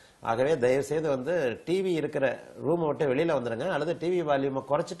குழப்பம். ஆகவே தயவு செய்து வந்து டிவி இருக்கிற ரூமை விட்டு வெளியில வந்துருங்க, அல்லது டிவி வால்யூமை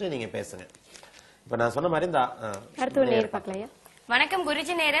குறைச்சிட்டு நீங்க பேசுங்க. இப்ப நான் சொன்ன மாதிரி இந்த வணக்கம்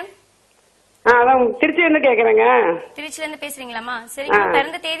குருஜி நேரம். அதான் திருச்சியில இருந்து கேக்குறேங்க. திருச்சியில இருந்து பேசுறீங்களாமா? சரிங்க,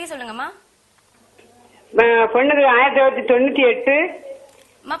 பிறந்த தேதி சொல்லுங்கம்மா. பொண்ணுக்கு 1998.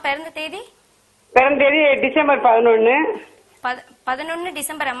 பிறந்த தேதி? பிறந்த தேதி டிசம்பர் 11. 11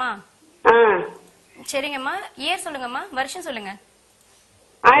 டிசம்பராமா? சரிங்கம்மா. இயர் சொல்லுங்கம்மா, வருஷம் சொல்லுங்க.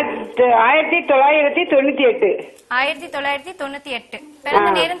 1998. 1998. பிறந்த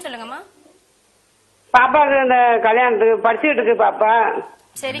நேரம் சொல்லுங்கம்மா. பாப்பாக்கு இந்த கல்யாணத்துக்கு படிச்சுட்டு இருக்கு பாப்பா.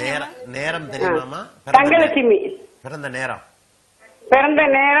 சரிங்க. நேரம் தெரியுமாமா? தங்கலட்சுமி. பிறந்த நேரம்? பிறந்த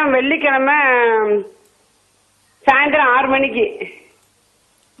நேரம் வெள்ளிக்கிழமை சாயந்தரம் 6 மணிக்கு.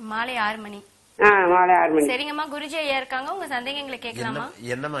 மாலை 6 மணி. மாலை 6 மணி. சரிங்கம்மா, குருஜி ஐயா இருக்காங்க, உங்க சந்தேகங்களை கேட்கலாமா?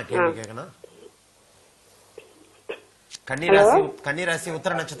 என்னம்மா கேள்வி கேட்கணும்? கன்னிராசி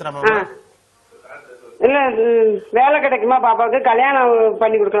உத்தர நட்சத்திரமா? இல்ல, வேலை கிடைக்குமா பாப்பாவுக்கு? கல்யாணம்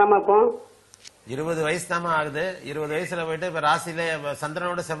பண்ணி கொடுக்கலாமா? இப்போ 20 வயசு தாமா ஆகுது. 20 வயசுல போயிட்டு இப்ப ராசியில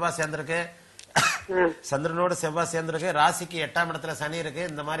சந்திரனோட செவ்வாய் சேர்ந்திருக்கு. சந்திரனோட செவ்வாய் சேர்ந்திருக்கு. ராசிக்கு 8ஆம் இடத்துல சனி இருக்கு.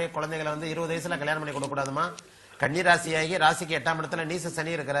 இந்த மாதிரி குழந்தைகளை வந்து 20 வயசுல கல்யாணம் பண்ணி கொடுக்க கூடாதுமா. கன்னிராசியாகி ராசிக்கு 8ஆம் இடத்துல நீச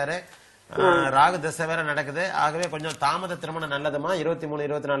சனி இருக்கிறாரு. ராகு தசை வேற நடக்குது. ஆகவே கொஞ்சம் தாமத திருமணம் நல்லதுமா. 23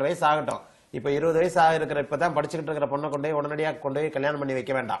 24 வயசு ஆகட்டும். இப்ப 20 வயசு ஆகிருக்கிற இப்பதான் படிச்சுக்கிட்டு இருக்கிற பொண்ணை கொண்டு போய் உடனடியாக கொண்டு போய் கல்யாணம் பண்ணி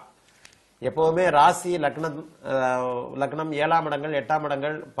வைக்க வேண்டாம். எப்பவுமே ராசி லக்னம் 7ஆம் இடங்கள் 8ஆம்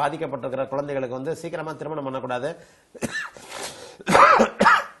இடங்கள் பாதிக்கப்பட்டிருக்கிற குழந்தைகளுக்கு வந்து சீக்கிரமா திருமணம் பண்ணக்கூடாது.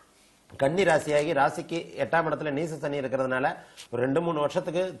 கன்னி ராசியாகி ராசிக்கு 8ஆம் இடத்துல நீச சனி இருக்கிறதுனால ஒரு 2-3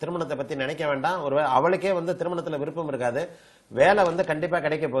 வருஷத்துக்கு திருமணத்தை பத்தி நினைக்க வேண்டாம். ஒரு அவளுக்கே வந்து திருமணத்துல விருப்பம் இருக்காது. வேலை வந்து கண்டிப்பா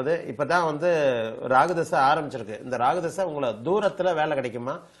கிடைக்க போகுது. இப்பதான் வந்து ராகுதசை ஆரம்பிச்சிருக்கு. இந்த ராகுதசை உங்களை தூரத்துல வேலை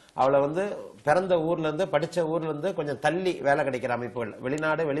கிடைக்குமா? அவளை வந்து பிறந்த ஊர்ல இருந்து படிச்ச ஊர்ல இருந்து கொஞ்சம் தள்ளி வேலை கிடைக்கிற அமைப்புகள்,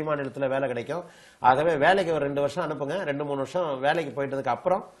 வெளிநாடு வெளி மாநிலத்துல வேலை கிடைக்கும். ஆகவே வேலைக்கு ஒரு 2 வருஷம் அனுப்புங்க. 2-3 வருஷம் வேலைக்கு போயிட்டதுக்கு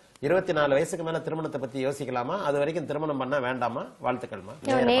அப்புறம் 24 வயசுக்கு மேல திருமணத்தை பத்தி யோசிக்கலாமா? அது வரைக்கும் திருமணம் பண்ண வேண்டாமா? வாழ்த்துக்கள்மா.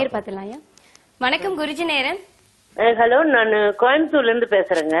 வணக்கம் குருஜி நேரம். ஹலோ, நான் கோயம்புத்தூர்ல இருந்து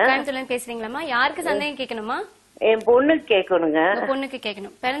பேசுறேங்க. கோயம்புத்தூர்ல இருந்து பேசுறீங்களாமா? யாருக்கு சந்தேகம் கேட்கணுமா? என் பொண்ணுக்கு கேட்கணுங்க. பொண்ணுக்கு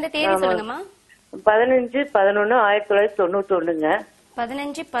கேட்கணும். பிறந்த தேதி சொல்லுங்கம்மா. 15/11/1991ங்க.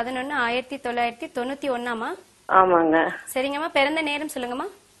 15/11/1991. ஆமாங்க. சரிங்கம்மா. பிறந்த நேரம் சொல்லுங்கம்மா.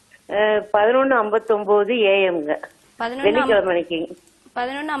 11:59 AM-ங்க. வெள்ளிக்கிழமைக்கு.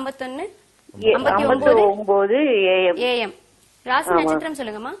 11:59 AM. ராசி நட்சத்திரம்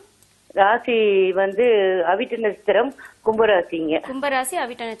சொல்லுங்கம்மா. ராசி வந்து அவிட்ட நட்சத்திரம், கும்பராசிங்க. கும்பராசி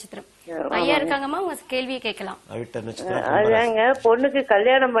அவிட்ட நட்சத்திரம். ஐயா இருக்காங்கம்மா, உங்க கேள்வியை கேட்கலாம். அதாங்க, பொண்ணுக்கு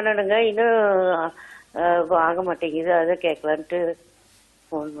கல்யாணம் பண்ணணுங்க, இன்னும் ஆக மாட்டேங்குது, அதை கேட்கலான்ட்டு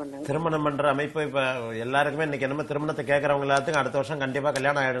போன் பண்ணேன். திருமணம் பண்ற அமைப்பு இப்ப எல்லாருக்குமே இன்னைக்கு என்ன திருமணத்தை கேட்கறவங்க எல்லாத்துக்கும் அடுத்த வருஷம் கண்டிப்பா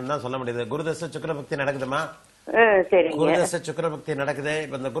கல்யாணம் ஆயிடும் தான் சொல்ல முடியுது. குருதசை சுக்கிரபக்தி நடக்குதுமா? குருதசை சுக்கிரபக்தி நடக்குது.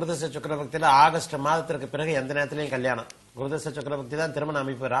 இப்ப இந்த குருதசை சுக்கிரபக்தியில ஆகஸ்ட் மாதத்திற்கு பிறகு எந்த நேரத்திலயும் கல்யாணம். குருதசை சுக்கிரபக்தி தான் திருமண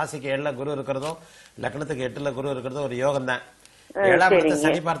அமைப்பு. ராசிக்கு 7ல குரு இருக்கிறதும் லக்னத்துக்கு 8ல குரு இருக்கிறதும் ஒரு யோகம் தான். 7ஆம் இடத்தை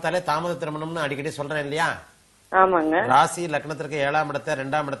சனி பார்த்தாலே தாமத திருமணம்னு அடிக்கடி சொல்றேன் இல்லையா? ராசி லக்னத்திற்கு 7ஆம் இடத்தை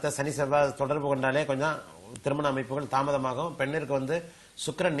 2ஆம் இடத்தை சனி செவ்வாய் தொடர்பு கொண்டாலே கொஞ்சம் திருமண அமைப்புகள் தாமதமாகும். பெண்ணிற்கு வந்து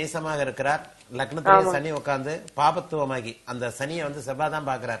சுக்கிரன் நீசமாக இருக்கிறார். லக்னத்திலே சனி உட்கார்ந்து பாபத்துவமாகி அந்த சனியை வந்து செவ்வாய் தான்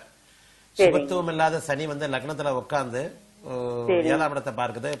பாக்குறார். சுபத்துவம் இல்லாத சனி வந்து லக்னத்துல உட்கார்ந்து 7ஆம் இடத்தை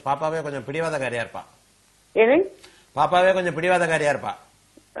பார்க்குது. பாப்பாவே கொஞ்சம் பிடிவாதக்காரியா இருப்பா. பாப்பாவே கொஞ்சம் பிடிவாதக்காரியா இருப்பா.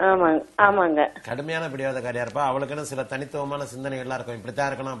 கடுமையான பிடிவாதக்காரியா இருப்பா. அவளுக்குன்னு சில தனித்துவமான சிந்தனைகள்லாம் இருக்கும்.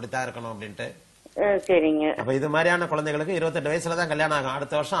 இப்படித்தான் இருக்கணும் அப்படித்தான் இருக்கணும் அப்படின்ட்டு. அப்ப இது மாதிரியான குழந்தைகளுக்கு 28 வயசுலதான் கல்யாணம் ஆகும்.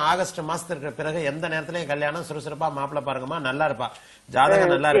 அடுத்த வருஷம் ஆகஸ்ட் மாசத்துக்கு பிறகு எந்த நேரத்திலயும் கல்யாணம் சுறுசுறுப்பா மாப்பிள்ள பாருங்கம்மா, நல்லா இருப்பா.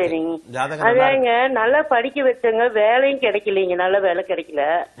 ஜாதகம் நல்லா இருக்கு. ஜாதகம் நல்லா படிக்க வச்சங்க, வேலையும் கிடைக்கலீங்க, நல்ல வேலை கிடைக்கல.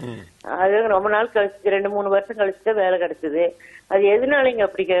 அது ரொம்ப நாள் கழிச்சு 2-3 வருஷம் கழிச்சுதான் வேலை கிடைச்சது. அது எதனாலங்க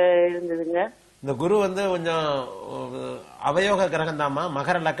அப்படி இருந்ததுங்க? இந்த குரு வந்து கொஞ்சம் அவயோக கிரகம் தாமா.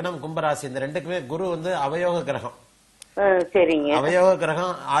 மகர லக்னம் கும்பராசி இந்த ரெண்டுக்குமே குரு வந்து அவயோக கிரகம். அவயோக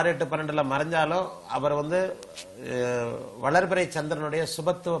கிரகம் 6, 8, 12ல மறைஞ்சாலும் அவர் வந்து வளர்பிறை சந்திரனுடைய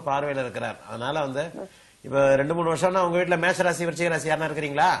சுபத்துவ பார்வையில இருக்கிறார். அதனால வந்து இப்ப 2-3 வருஷம்னா உங்க வீட்டுல மேஷராசி விருச்சிக ராசி யாரா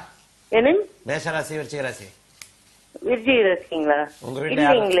இருக்கிறீங்களா? மேஷராசி விருச்சிக ராசி.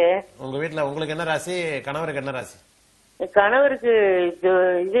 உங்க வீட்டுல உங்களுக்கு என்ன ராசி? கணவருக்கு என்ன ராசி? கணவருக்கு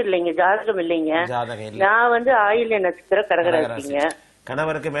இது இல்லைங்க, ஜாதகம் இல்லைங்க. நான் வந்து ஆயில்ய நட்சத்திரம் கடகராசிங்க.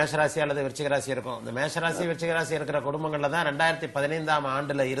 கணவருக்கு மேஷராசி அல்லது விருச்சிக ராசி இருக்கும். இந்த மேஷராசி விருச்சிக ராசி இருக்கிற குடும்பங்கள்ல தான் 2015ஆம்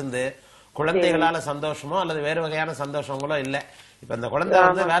ஆண்டுல இருந்து குழந்தைகளால சந்தோஷமோ அல்லது வேறு வகையான சந்தோஷங்களோ இல்ல. இப்ப இந்த குழந்தை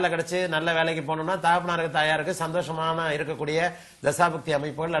வந்து வேலை கிடைச்சு நல்ல வேலைக்கு போகணும்னா தகப்பனாருக்கு தாயாருக்கு சந்தோஷமான இருக்கக்கூடிய தசாபக்தி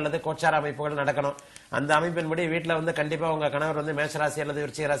அமைப்புகள் அல்லது கோச்சார அமைப்புகள் நடக்கணும். அந்த அமைப்பின்படி வீட்டுல வந்து கண்டிப்பா உங்க கணவர் வந்து மேஷராசி அல்லது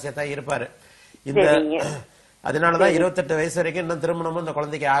விருச்சிக ராசியா தான் இருப்பாரு. இந்த அதனாலதான் 28 வயசு வரைக்கும் இன்னும் திருமணமும் இந்த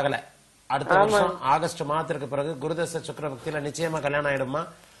குழந்தைக்கு ஆகல. அடுத்த வருஷம் ஆகஸ்ட் மாதத்திற்கு பிறகு குருதச சுக்கிரபக்தியில நிச்சயமா கல்யாணம் ஆயிடுமா.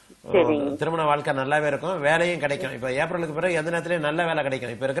 திருமண வாழ்க்கை நல்லாவே இருக்கும், வேலையும் கிடைக்கும். இப்ப ஏப்ரலுக்கு பிறகு எந்த நேரத்திலயும் நல்ல வேலை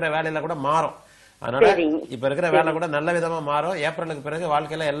கிடைக்கும். இப்ப இருக்கிற வேலையில கூட மாறும். அதனால இப்ப இருக்கிற வேலை கூட நல்ல விதமா மாறும். ஏப்ரலுக்கு பிறகு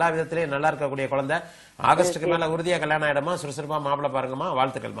வாழ்க்கையில எல்லா விதத்திலயும் நல்லா இருக்கக்கூடிய குழந்தை. ஆகஸ்டுக்கு மேல உறுதியா கல்யாணம் ஆயிடுமா. சுறுசுறுப்பா மாப்பிள்ள பாருங்கம்மா.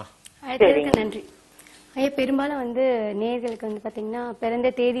 வாழ்த்துக்கள்மா. நன்றி ஐயா. பெரும்பாலும் வந்து நேர்களுக்கு வந்து பாத்தீங்கன்னா பிறந்த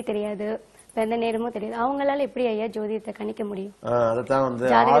தேதி தெரியாது, பிறந்த நேரமும் தெரியாது. அவங்களால எப்படி ஐயா ஜோதிடத்தை கணிக்க முடியும்? அதுதான் வந்து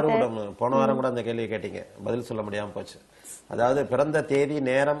ஆரூடம். போன வாரம் கூட அந்த கேள்வி கேட்டீங்க, பதில் சொல்ல முடியாம போச்சு. அதாவது பிறந்த தேதி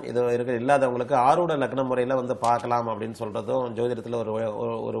நேரம் இது இருக்க இல்லாதவங்களுக்கு ஆரூட லக்ன முறையில வந்து பார்க்கலாம் அப்படின்னு சொல்றதும் ஜோதிடத்துல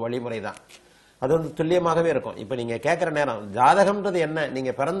ஒரு வழிமுறை தான். அது வந்து துல்லியமாகவே இருக்கும். இப்ப நீங்க கேட்கிற நேரம் ஜாதகம்ன்றது என்ன,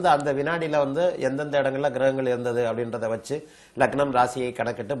 நீங்க பிறந்த அந்த வினாடியில வந்து எந்தெந்த இடங்கள்ல கிரகங்கள் இருந்தது அப்படின்றத வச்சு லக்னம் ராசியை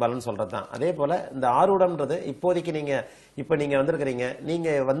கணக்கிட்டு பலன் சொல்றதுதான். அதே போல இந்த ஆரூடம்ன்றது இப்போதைக்கு நீங்க வந்திருக்கிறீங்க, நீங்க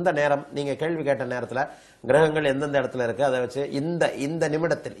வந்த நேரம், நீங்க கேள்வி கேட்ட நேரத்துல கிரகங்கள் எந்தெந்த இடத்துல இருக்கு அதை வச்சு இந்த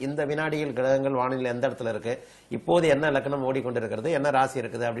நிமிடத்தில் இந்த வினாடியில் கிரகங்கள் வானிலை எந்த இடத்துல இருக்கு, இப்போது என்ன லக்னம் ஓடிக்கொண்டிருக்கிறது, என்ன ராசி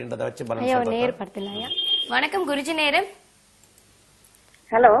இருக்குது அப்படின்றத வச்சு பலன் சொல்றோம். வணக்கம் குருஜி நேரம்.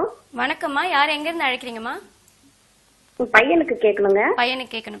 ஹலோ வணக்கம்மா. யார் எங்க இருந்து அழைக்கிறீங்கம்மா? பையனுக்கு கேட்கணுங்க.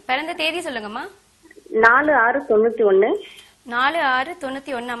 பையனுக்கு கேட்கணும். பிறந்த தேதி சொல்லுங்கம்மா. 4/6/91.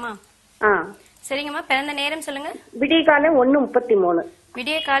 4/6/91. சரிங்கம்மா. பிறந்த நேரம் சொல்லுங்க. விடிய காலை 1:33.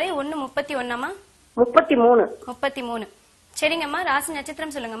 விடிய காலை 1:31. 33. சரிங்கம்மா. ராசி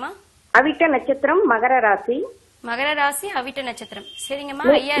நட்சத்திரம் சொல்லுங்கம்மா. அவிட்ட நட்சத்திரம், மகர ராசி. மகர ராசி, அவிட்ட நட்சத்திரம். சரிங்கம்மா.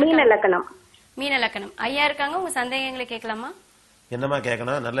 ஐயா மீன லக்னம். மீன லக்னம். ஐயா இருக்காங்க, உங்க சந்தேகங்களை கேட்கலாமா? என்னமா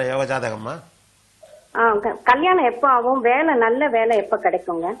கேட்கணும்? நல்ல யோக ஜாதகம்மா. கல்யாணம் எப்ப ஆகும்? வேலை, நல்ல வேலை எப்ப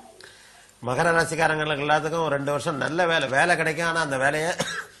கிடைக்குங்க? மகர ராசிக்காரங்களுக்கு எல்லாத்துக்கும் 2 வருஷம் நல்ல வேலை கிடைக்கும். ஆனா அந்த வேலையை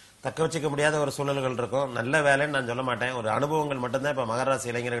தக்க வச்சுக்க முடியாத ஒரு சூழல்கள் இருக்கும். நல்ல வேலைன்னு நான் சொல்ல மாட்டேன், ஒரு அனுபவங்கள் மட்டும்தான் இப்ப மகர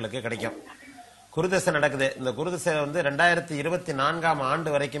ராசி இளைஞர்களுக்கு கிடைக்கும். குருதசை நடக்குது. இந்த குருதசை வந்து 2024ஆம் ஆண்டு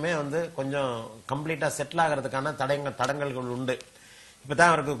வரைக்குமே வந்து கொஞ்சம் கம்ப்ளீட்டா செட்டில் ஆகிறதுக்கான தடங்கல்கள் உண்டு.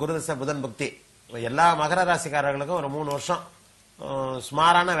 இப்பதான் அவருக்கு குருதசை புதன் புக்தி. எல்லா மகர ராசிக்காரர்களுக்கும் ஒரு 3 வருஷம்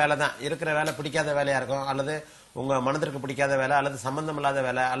சுமாரான வேலை தான். இருக்கிற வேலை பிடிக்காத வேலையா இருக்கும், அல்லது உங்க மனதிற்கு பிடிக்காத வேலை, அல்லது சம்பந்தம் இல்லாத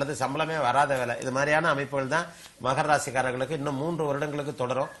வேலை, அல்லது சம்பளமே வராத வேலை. இது மாதிரியான அமைப்புகள் தான் மகர ராசிக்காரர்களுக்கு இன்னும் 3 வருடங்களுக்கு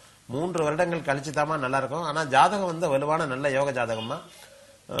தொடரும். 3 வருடங்கள் கழிச்சு தாமா நல்லா இருக்கும். ஆனா ஜாதகம் வந்து வலுவான நல்ல யோக ஜாதகமா.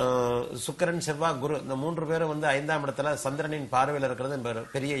 சுக்கிரன், செவ்வாய், குரு இந்த 3 பேரும் வந்து 5ஆம் இடத்துல சந்திரனின் பார்வையில் இருக்கிறது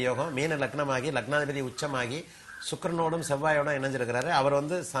பெரிய யோகம். மீன லக்னமாகி லக்னாதிபதி உச்சமாகி சுக்கிரனோடும் செவ்வாயோடும் இணைஞ்சிருக்கிறாரு. அவர்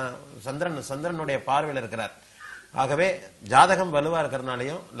வந்து சந்திரனுடைய பார்வையில் இருக்கிறார். ஆகவே ஜாதகம் வலுவா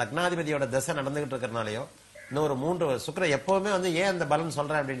இருக்கிறதுனாலையும் லக்னாதிபதியோட தசை நடந்துகிட்டு இருக்கிறதுனாலையும் இன்னொரு 3 சுக்கிரன் எப்பவுமே வந்து ஏன் அந்த பலன்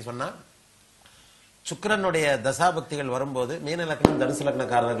சொல்றேன் அப்படின்னு சொன்னா, சுக்கிரனுடைய தசாபக்திகள் வரும்போது மீன லக்னம் தனுசு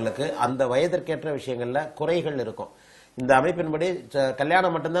லக்னக்காரர்களுக்கு அந்த வயதிற்கேற்ற விஷயங்கள்ல குறைகள் இருக்கும். இந்த அமைப்பின்படி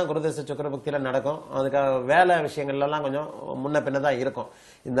கல்யாணம் மட்டும்தான் குருதசை சுக்கிரபக்தியில நடக்கும். அதுக்காக வேலை விஷயங்கள்லாம் கொஞ்சம் முன்ன பின்னதான் இருக்கும்.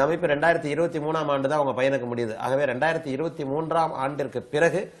 இந்த அமைப்பு 2023ஆம் ஆண்டு தான் உங்க பையனுக்கு முடியுது. ஆகவே 2023ஆம் ஆண்டிற்கு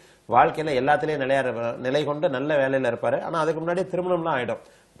பிறகு வாழ்க்கையில எல்லாத்திலயும் நிலை கொண்டு நல்ல வேலையில இருப்பாரு. ஆனா அதுக்கு முன்னாடி திருமணம்லாம் ஆயிடும்.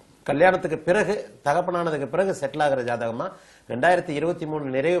 கல்யாணத்துக்கு பிறகு தகப்பனானதுக்கு பிறகு செட்டில் ஆகிற ஜாதகமா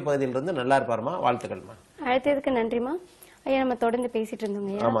 2023 நிறைவு பகுதியிலிருந்து நல்லா இருப்பாருமா. வாழ்த்துக்கள்மா. அழைத்ததுக்கு நன்றிமா. ஐயா நம்ம தொடர்ந்து பேசிட்டு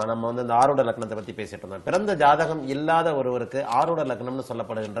இருந்தோம். ஆமா, நம்ம வந்து இந்த ஆரூட லக்னத்தை பத்தி பேசிட்டு இருந்தோம். பிறந்த ஜாதகம் இல்லாத ஒருவருக்கு ஆரூட லக்னம்னு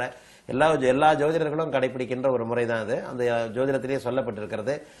சொல்லப்படுகின்ற எல்லா ஜோதிடர்களும் கடைபிடிக்கின்ற ஒரு முறைதான் அது. அந்த ஜோதிடத்திலேயே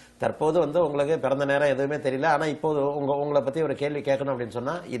சொல்லப்பட்டிருக்கிறது. தற்போது வந்து உங்களுக்கு பிறந்த நேரம் எதுவுமே தெரியல, ஆனா இப்போது உங்களை பத்தி ஒரு கேள்வி கேட்கணும் அப்படின்னு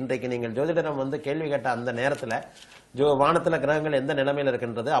சொன்னா, இன்றைக்கு நீங்கள் ஜோதிடம் வந்து கேள்வி கேட்ட அந்த நேரத்துல வானத்துல கிரகங்கள் எந்த நிலைமையில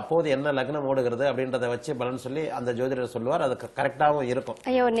இருக்கின்றது, அப்போது என்ன லக்னம் ஓடுகிறது அப்படின்றத வச்சு பலன் சொல்லி அந்த ஜோதிடர் சொல்லுவார். அது கரெக்டாவும் இருக்கும்.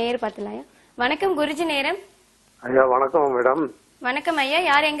 ஐயா ஒரு நேரம் பார்த்துலாம். வணக்கம் குருஜி நேரம். ஐயா வணக்கம் மேடம். வணக்கம் ஐயா.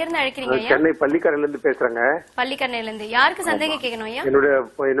 யார் எங்க இருந்து அழைக்கிறீங்க? சென்னை பள்ளிக்கரையில இருந்து பேசுறேங்க. பள்ளிக்கரையில இருந்து. யாருக்கு சந்தேகம் கேட்கணும் ஐயா?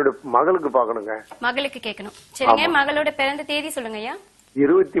 என்னோட மகளுக்கு பாக்கணுங்க. மகளுக்கு கேட்கணும். சரிங்க. மகளோட பிறந்த தேதி சொல்லுங்க ஐயா.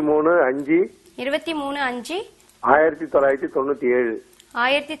 23/5. 23/5. 1997.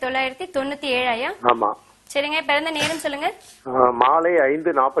 1997 ஐயா. ஆமா. சரிங்க. பிறந்த நேரம் சொல்லுங்க. மாலை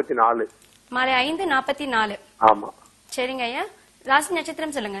 5:44. மாலை 5:44. ஆமா. சரிங்க ஐயா. ராசி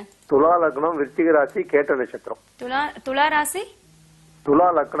நட்சத்திரம் சொல்லுங்க. துலா லக்னம், விருச்சிக ராசி, கேட்ட நட்சத்திரம். துலா ராசி, துலா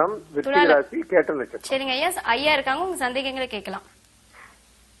லக்னம், விருச்சிக ராசி, கேட்ட நட்சத்திரம். சரிங்க ஐயா. ஐயா இருக்காங்க, உங்க சந்தேகங்களை கேட்கலாம்.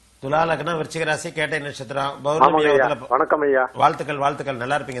 துலா லக்னம், விருச்சிக ராசி, கேட்ட நட்சத்திரம். வணக்கம் ஐயா. வாழ்த்துக்கள்.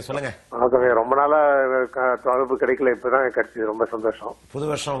 நல்லா இருப்பீங்க. சொல்லுங்க. ரொம்ப நாளா தொடர்பு கிடைக்கல, இப்பதான் கிடைச்சது. ரொம்ப சந்தோஷம். புது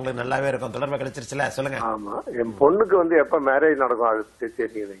வருஷம் உங்களுக்கு நல்லாவே இருக்கும். தொடர்பு கிடைச்சிருச்சுல. சொல்லுங்க. ஆமா. என் பொண்ணுக்கு வந்து எப்ப மேரேஜ் நடக்கும் அது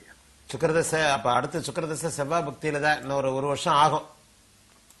தெரியுது ஐயா. சுக்கிரதசை அப்ப அடுத்து சுக்கிரதசை செவ்வாய் புக்தியில தான் இன்னும் ஒரு வருஷம் ஆகும்.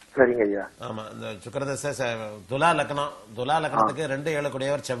 சரிங்க ஐயா. ஆமா, இந்த சுக்கிரதசை துலா லக்னம், துலா லக்னத்துக்கு 2-7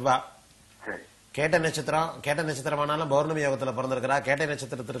 கூடியவர் செவ்வாய். கேட்ட நட்சத்திரமானாலும் பௌர்ணமி யோகத்துல பிறந்திருக்கிறா. கேட்ட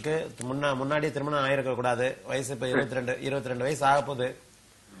நட்சத்திரத்திற்கு முன்னாடி திருமணம் ஆயிருக்க கூடாது. வயசு இப்ப 22 வயசு ஆக போகுது.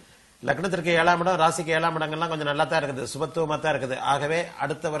 லக்னத்திற்கு 7ஆம் இடம், ராசிக்கு 7ஆம் இடங்கள்லாம் கொஞ்சம் நல்லா தான் இருக்குது, சுபத்துவமா தான் இருக்குது. ஆகவே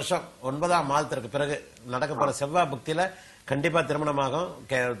அடுத்த வருஷம் 9ஆம் மாதத்திற்கு பிறகு நடக்க போற செவ்வாய் புக்தியில கண்டிப்பா திருமணமாகும்.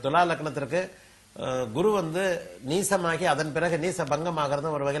 துலா லக்னத்திற்கு குரு வந்து நீசமாகி அதன் பிறகு நீச பங்கமாகிறது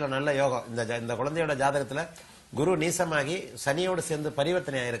ஒரு வகையில நல்ல யோகம். இந்த குழந்தையோட ஜாதகத்துல குரு நீசமாகி சனியோடு சேர்ந்து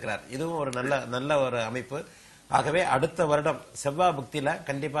பரிவர்த்தனை இருக்கிறார். இதுவும் ஒரு நல்ல ஒரு அமைப்பு. ஆகவே அடுத்த வருடம் செவ்வாய் புக்தியில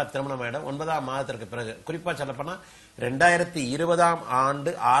கண்டிப்பா திருமணம் ஆயிடும் 9ஆம் மாதத்திற்கு பிறகு. குறிப்பா சொல்லப்போனா 2020ஆம்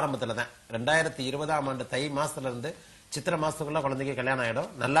ஆண்டு ஆரம்பத்துல தான், 2020ஆம் ஆண்டு தை மாசத்துல இருந்து சித்திரை மாசத்துக்குள்ள குழந்தைக்கு கல்யாணம் ஆயிடும்.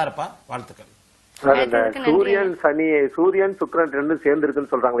 நல்லா இருப்பா, வாழ்த்துக்கள். சூரியன் சுக்கிரன் ரெண்டும் சேர்ந்து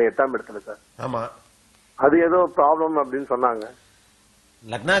இருக்குன்னு சொல்றாங்களே 8ஆம் இடத்துல சார். ஆமா, அது ஏதோ ப்ராப்ளம் அப்படின்னு சொன்னாங்க.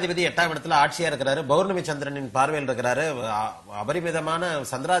 லக்னாதிபதி 8ஆம் இடத்துல ஆட்சியா இருக்கிறாரு, பௌர்ணமி சந்திரனின் பார்வையில் இருக்கிறாரு, அபரிமிதமான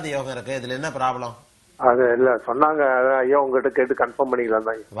சந்திராதி யோகம் இருக்கு. இதுல என்ன ப்ராப்ளம்? அது இல்ல சொன்னாங்க, ஐயா உங்ககிட்ட கேட்டு கன்ஃபார்ம் பண்ணிக்கலாம்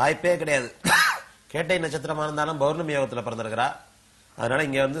தான். வாய்ப்பே கிடையாது. கேட்டை நட்சத்திரமா இருந்தாலும் பௌர்ணமி யோகத்துல பிறந்திருக்கிறா. அதனால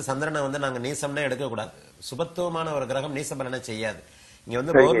இங்க வந்து சந்திரனை வந்து நாங்க நீசம்னே எடுக்க கூடாது. சுபத்துவமான ஒரு கிரகம் நீச பலனை செய்யாது. இங்க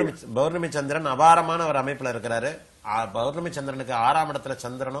வந்து பௌர்ணமி சந்திரன் அபாரமான ஒரு அமைப்புல இருக்கிறாரு. பௌர்ணமி சந்திரனுக்கு 6ஆம் இடத்துல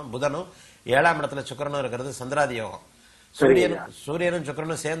சந்திரனும் புதனும் 7ஆம் இடத்துல சுக்கிரனும் இருக்கிறது சந்திராதி யோகம். சூரியனும்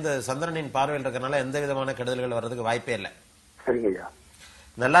சுக்கிரனும் சேர்ந்து சந்திரனின் பார்வையில் இருக்கிறனால எந்த விதமான கெடுதல்கள் வர்றதுக்கு வாய்ப்பே இல்லை.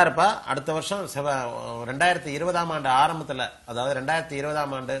 நல்லா இருப்பா. அடுத்த வருஷம் 2020ஆம் ஆண்டு ஆரம்பத்துல, அதாவது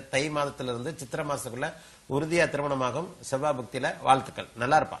 2020ஆம் ஆண்டு தை மாதத்திலிருந்து சித்திரை மாசத்துக்குள்ள உறுதியா திருமணமாகும் செவ்வாய் புக்தியில. வாழ்த்துக்கள்.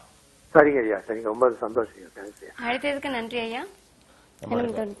 நல்லா இருப்பா. சரிங்க ஐயா, சரிங்க, ரொம்ப சந்தோஷம். அழைத்ததுக்கு நன்றி ஐயா.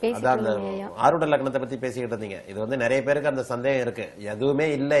 அதான் ஆருட லக்னத்தை பத்தி பேசிக்கிட்டு இருந்தீங்க. இது வந்து நிறைய பேருக்கு அந்த சந்தேகம் இருக்கு. எதுவுமே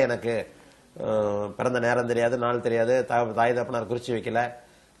இல்லை எனக்கு, பிறந்த நேரம் தெரியாது, நாள் தெரியாது, தாய் தப்பனார் குறிச்சு வைக்கல,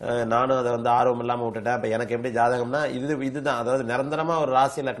 நானும் அதை வந்து ஆர்வம் இல்லாம விட்டுட்டேன், இப்ப எனக்கு எப்படி ஜாதகம்னா இதுதான். அதாவது நிரந்தரமா ஒரு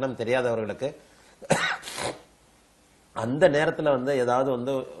ராசி லக்னம் தெரியாதவர்களுக்கு அந்த நேரத்துல வந்து ஏதாவது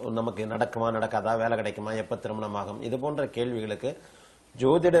வந்து நமக்கு நடக்குமா நடக்காதா, வேலை கிடைக்குமா, எப்ப திருமணம் ஆகும், இது போன்ற கேள்விகளுக்கு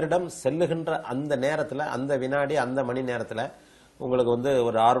ஜோதிடரிடம் செல்லுகின்ற அந்த நேரத்துல, அந்த வினாடி, அந்த மணி நேரத்துல உங்களுக்கு வந்து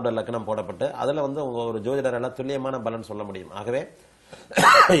ஒரு ஆருட லக்னம் போடப்பட்டு அதுல வந்து உங்க ஒரு ஜோதிடரெல்லாம் துல்லியமான பலன் சொல்ல முடியும். ஆகவே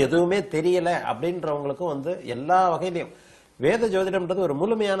எதுவுமே தெரியல அப்படின்றவங்களுக்கும் வந்து எல்லா வகையிலையும் வேத ஜோதிடம்ன்றது ஒரு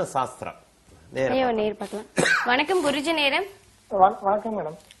முழுமையான சாஸ்திரம். வணக்கம் குருஜி. நேரம். வணக்கம்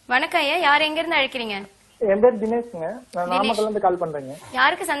மேடம். வணக்கம் ஐயா. யார் எங்க இருந்து அழைக்கிறீங்க? என் பேர் தினேஷ்ங்க. நான் நாமக்கல்ல இருந்து கால் பண்றேங்க.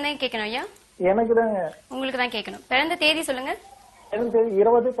 யாருக்கு சந்தேகம் கேட்கணும் ஐயா? எனக்கு தாங்க. உங்களுக்கு தான் கேட்கணும். பிறந்த தேதி சொல்லுங்க.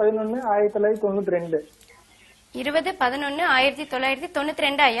 20/11/1992.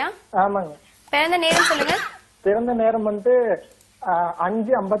 20/11/1992 ஐயா? ஆமாங்க. பிறந்த நேரம் சொல்லுங்க. பிறந்த நேரம் வந்து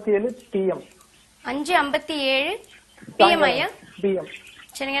 5:57 PM. 5:57 PM ஐயா? PM.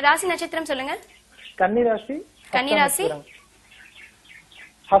 சரிங்க. ராசி நட்சத்திரம் சொல்லுங்க. கன்னிராசி. கன்னிராசி.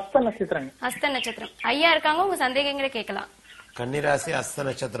 ஹஸ்த நட்சத்திரம். ஹஸ்த நட்சத்திரம். ஐயா இருக்காங்க, உங்க சந்தேகங்களை கேட்கலாம். கன்னிராசி, ஹஸ்த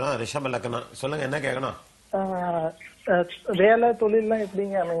நட்சத்திரம், ரிஷப லக்னம். சொல்லுங்க, என்ன கேட்கணும்? வேலை தொழில் எல்லாம்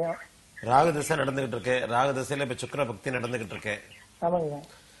எப்படிங்க அமையும்? ராகு திசை நடந்துகிட்டு இருக்கு. ராகு திசையில இப்ப சுக்கிர பக்தி நடந்துகிட்டு இருக்கு. ஆமாங்க.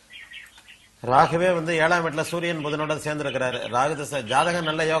 ராகுவே வந்து 7ஆம் வீட்டுல சூரியன் புதனோட சேர்ந்து இருக்கிறாரு. ராகு திசை ஜாதகம்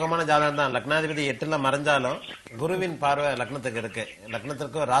நல்ல யோகமான ஜாதகம் தான். லக்னாதிபதி 8ல மறைஞ்சாலும் குருவின் பார்வை லக்னத்துக்கு இருக்கு.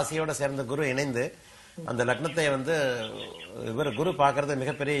 லக்னத்திற்கு ராசியோட சேர்ந்து குரு இணைந்து அந்த லக்னத்தை வந்து இவர் குரு பாக்குறது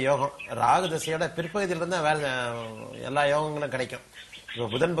மிகப்பெரிய யோகம். ராகு திசையோட பிற்பகுதியில இருந்து எல்லா யோகங்களும் கிடைக்கும். இப்ப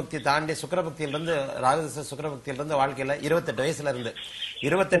புதன் பக்தி தாண்டி சுக்கிர பக்தியிலிருந்து, ராகு திசை சுக்கிர பக்தியிலிருந்து வாழ்க்கையில 28 வயசுல இருந்து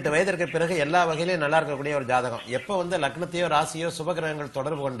 28 வயதிற்கு பிறகு எல்லா வகையிலையும் நல்லா இருக்கக்கூடிய ஒரு ஜாதகம். எப்ப வந்து லக்னத்தையோ ராசியோ சுபகிரகங்கள்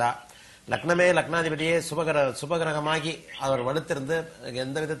தொடர்பு கொண்டா, லக்னமே லக்னாதிபதியே சுபகிரகமாகி அவர் வலுத்திருந்து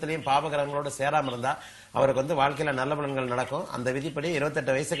எந்த விதத்திலையும் பாபகிரகங்களோடு சேராம இருந்தா அவருக்கு வந்து வாழ்க்கையில நல்ல பலன்கள் நடக்கும். அந்த விதிப்படி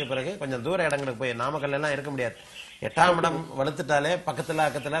 28 வயசுக்கு பிறகு கொஞ்சம் தூர இடங்களுக்கு போய், நாமக்கல் எல்லாம் இருக்க முடியாது. 8ஆம் இடம் வலுத்துட்டாலே பக்கத்துல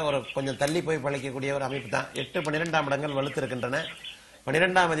அக்கத்துல ஒரு கொஞ்சம் தள்ளி போய் பழிக்கக்கூடிய ஒரு அமைப்பு தான். 8, 12ஆம் இடங்கள் வலுத்து இருக்கின்றன.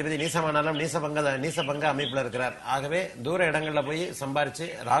 12ஆம் அதிபதி நீசமானாலும் நீசபங்க அமைப்புல இருக்கிறார். ஆகவே தூர இடங்கள்ல போய் சம்பாரிச்சு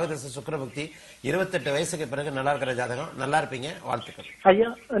ராகுதச சுக்கிர பக்தி 28 வயசுக்கு பிறகு நல்லா இருக்கிற ஜாதகம். நல்லா இருப்பீங்க. வாழ்த்துக்கள். ஐயா,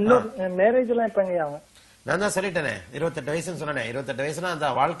 மேரேஜ் எல்லாம் எப்பங்க ஆகும்? நான் தான் சொல்லிட்டேனே, 28 வயசுன்னு சொன்னேன். 28 வயசுனா அந்த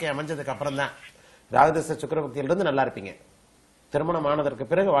வாழ்க்கை அமைஞ்சதுக்கு அப்புறம் தான். ராகுதச சுக்கிர பக்தியிலிருந்து நல்லா இருப்பீங்க. திருமணம் ஆனதற்கு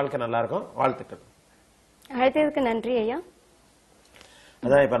பிறகு வாழ்க்கை நல்லா இருக்கும். வாழ்த்துக்கள். அழைத்ததுக்கு நன்றி ஐயா.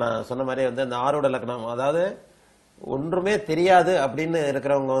 அதான் இப்ப நான் சொன்ன மாதிரி வந்து இந்த ஆருட லக்னம், அதாவது ஒன்றுமே தெரியாது அப்படின்னு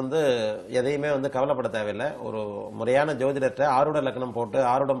இருக்கிறவங்க வந்து எதையுமே வந்து கவலைப்பட தேவையில்லை. ஒரு முறையான ஜோதிடத்தை ஆருட லக்னம் போட்டு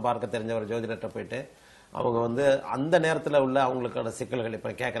ஆருடம் பார்க்க தெரிஞ்ச ஒரு ஜோதிடத்தை போயிட்டு அவங்க வந்து அந்த நேரத்தில் உள்ள அவங்களுக்கான சிக்கல்கள்,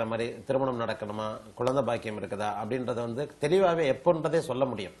 இப்ப கேட்கிற மாதிரி திருமணம் நடக்கணுமா, குழந்தை பாக்கியம் இருக்குதா அப்படின்றத வந்து தெளிவாகவே எப்போன்றதே சொல்ல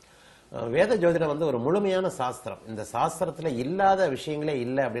முடியும். வேத ஜோதிடம் வந்து ஒரு முழுமையான சாஸ்திரம். இந்த சாஸ்திரத்துல இல்லாத விஷயங்களே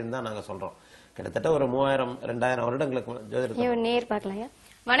இல்லை அப்படின்னு தான் நாங்க சொல்றோம். கிட்டத்தட்ட ஒரு 3000-2000 வருடங்களுக்கு ஜோதிடம். நேர் பார்க்கலாம்.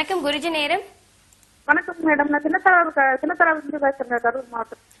 வணக்கம் குருஜி. நேரம். வணக்கம் மேடம், நான் சின்னத்தராவிலிருந்து பேசுறேன், கரூர்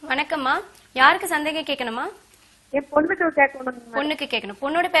மாவட்டம். வணக்கம்மா. யாருக்கு சந்தேகம் கேட்கணுமா? என் பொண்ணுக்கு கேட்கணும். பொண்ணுக்கு கேட்கணும்.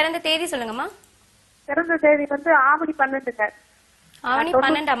 பொண்ணோட பிறந்த தேதி சொல்லுங்கம்மா. பிறந்த தேதி வந்து ஆவணி 12. ஆவணி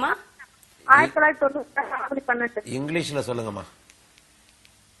 12ஆமா? 1990 ஆவணி 12. இங்கிலீஷ்ல சொல்லுங்கம்மா.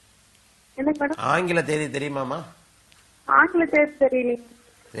 என்ன மேடம்? ஆங்கில தேதி தெரியுமாமா? ஆங்கில தேதி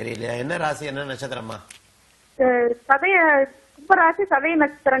தெரியலையா? என்ன ராசி, என்ன நட்சத்திரமா? சதய கும்பராசி, சதய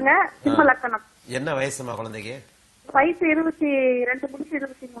நட்சத்திரங்க, சிம்ம லக்கணம். என்ன வயசுமா குழந்தைக்கு? வயசு 22 முடிச்சு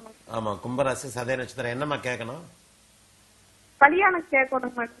 23. ஆமா, கும்பராசி, சதய நட்சத்திரம். என்னமா கேட்கணும்? கல்யாணம்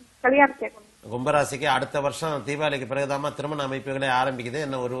கேட்கணும் மேடம், கல்யாணம் கேட்கணும். கும்பராசிக்கு அடுத்த வருஷம் தீபாவளிக்கு பிறகுதாமா திருமண அமைப்புகளே ஆரம்பிக்குது.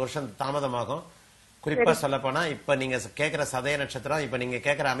 இன்னும் ஒரு வருஷம் தாமதமாகும். குறிப்பா சொல்ல போனா இப்ப நீங்க கேட்கிற சதய நட்சத்திரம், இப்ப நீங்க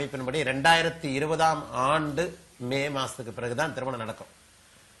கேட்கிற அமைப்பின்படி 2020ஆம் ஆண்டு மே மாசத்துக்கு பிறகுதான் திருமணம் நடக்கும்.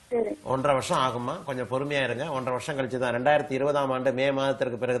 1.5 வருஷம் ஆகுமா, கொஞ்சம் பொறுமையா இருங்க. 1.5 வருஷம் கழிச்சுதான் 2020ஆம் ஆண்டு மே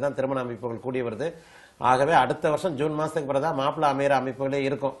மாதத்திற்கு பிறகுதான் திருமண அமைப்புகள் கூடி வருது. ஆகவே அடுத்த வருஷம் ஜூன் மாசத்துக்கு பிறகுதான் மாப்பிள்ளை அமைகிற அமைப்புகளே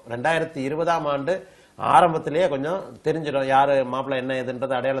இருக்கும். 2020ஆம் ஆண்டு ஆரம்பத்திலேயே கொஞ்சம் தெரிஞ்சிடும் யாரு மாப்பிள்ளை என்ன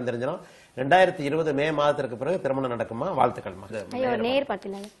எதுன்றது அடையாளம் தெரிஞ்சிடும். 2020 மே மாதத்திற்கு பிறகு திருமணம் நடக்குமா? வாழ்த்துக்கள்மா. நேர்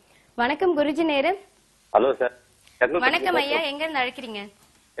பாத்தீங்க. வணக்கம் குருஜி. நேரம். Hello sir. வணக்கம் ஐயா, எங்க இருந்து அழைக்கிறீங்க?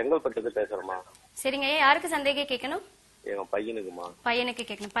 செங்கல்பட்டு பேசுறோமா? சரிங்க ஐயா, யாருக்கு சந்தேகம் கேட்கணும்? எங்க பையனுக்குமா. பையனுக்கு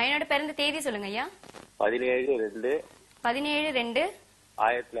கேட்கணும். பையனோட பிறந்த தேதி சொல்லுங்க ஐயா. 17/2 17/2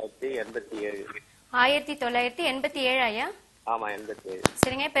 1987. 1987 ஐயா? ஆமா, 87.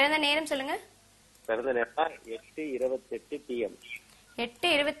 சரிங்க. பிறந்த நேரம் சொல்லுங்க. பிறந்த நேரம் 8:28 PM.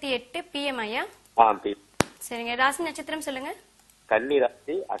 8:28 PM ஐயா? சரிங்க. ராசி நட்சத்திரம் சொல்லுங்க. கன்னி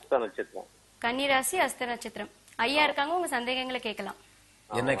ராசி, அஸ்த நட்சத்திரம். கன்னி ராசி, அஸ்த நட்சத்திரம். ஐயா இருக்காங்க, உங்க சந்தேகங்களை கேட்கலாம்.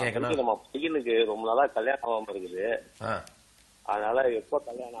 என்ன கேட்கணும்? நம்ம பையனுக்கு ரொம்ப நாளா கல்யாணம் ஆகாம இருக்குது. அதனால எப்ப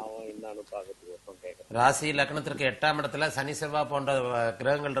கல்யாணம் ஆகும் என்னன்னு பாக்கிறதுக்கு கேட்கறேன். ராசி லக்னத்திற்கு 8ஆம் இடத்துல சனி செவ்வாய் போன்ற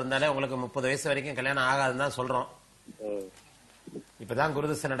கிரகங்கள் இருந்தாலே உங்களுக்கு 30 வயசு வரைக்கும் கல்யாணம் ஆகாதுன்னு தான் சொல்றோம். இப்பதான்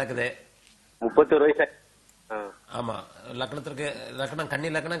குருதிசை நடக்குது. 31 வயசு. ஆமா, லக்னத்திற்கு லக்னம்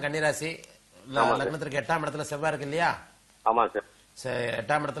கன்னி லக்னம், கன்னி ராசி. லக்னத்திற்கு 8ஆம் இடத்துல செவ்வாய் இருக்கு இல்லையா? ஆமா சார்.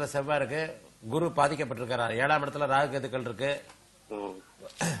 8ஆம் இடத்துல செவ்வாய் இருக்கு. குரு பாதிக்கப்பட்டிருக்கிறார். 7ஆம் இடத்துல ராகு கேதுக்கள் இருக்கு.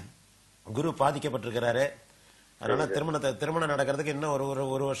 குரு பாதிக்கப்பட்டிருக்கிறாரு. அதனால திருமணம் நடக்கிறதுக்கு இன்னும்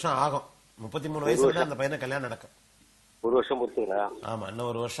ஒரு வருஷம் ஆகும். 33 வயசுல அந்த பையனை கல்யாணம் நடக்கும். ஒரு வருஷம் பொறுத்துங்களா? ஆமா, இன்னும்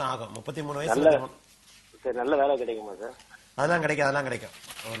ஒரு வருஷம் ஆகும். 33 வயசுல நல்ல வேலை கிடைக்குமா சார்? அதெல்லாம் கிடைக்கும்.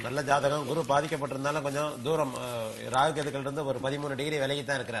 ஒரு நல்ல ஜாதகம். குரு பாதிக்கப்பட்டிருந்தாலும் கொஞ்சம் தூரம் ராகு கேதுக்கள் இருந்து ஒரு 13 டிகிரி விலகி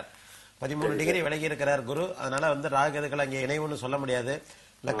தான் இருக்கிறார். 13 டிகிரி விலகி இருக்கிறார் குரு. அதனால ராகு கேதுக்கள் அங்கே இணைவுன்னு சொல்ல முடியாது.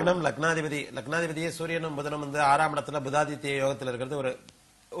 லக்னம் லக்னாதிபதியே சூரியனும் புதனும் 6ஆம் இடத்துல புதாதித்ய யோகத்துல இருக்கிறது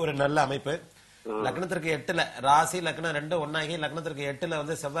ஒரு நல்ல அமைப்பு. லக்னத்திற்கு 8ல ராசி லக்னம் 2 ஒன்னாகி லக்னத்திற்கு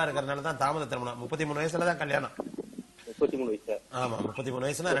 8ல செவ்வாய் இருக்கிறதுனால தான் தாமத திருமணம். 33 வயசுல தான் கல்யாணம். 33 வயசு. ஆமா, 33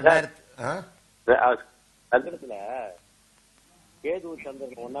 வயசுல 2000 லக்னத்துல கேது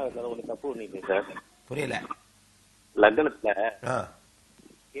சந்திரன் ஒன்னா இருக்கிறது ஒரு தப்பு பண்ணிருக்கு சார். புரியல. லக்னத்துல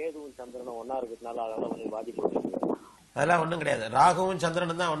கேதுவும் சந்திரனும் ஒன்னா இருக்கிறதுனால அதனால கொஞ்சம் பாதிப்பு. அதெல்லாம் ஒண்ணும் கிடையாது. ராகுவும்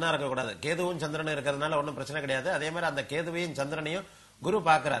சந்திரனும் தான் ஒன்னா இருக்கக்கூடாது. கேதுவும் சந்திரனும் இருக்கிறதுனால ஒன்னும் பிரச்சனை கிடையாது. அதே மாதிரி அந்த கேதுவையும் சந்திரனையும் குரு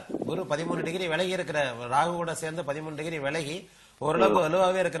பாக்குறார். குரு 13 டிகிரி விலகி இருக்கிற ராகு கூட சேர்ந்து 13 டிகிரி விலகி ஓரளவுக்கு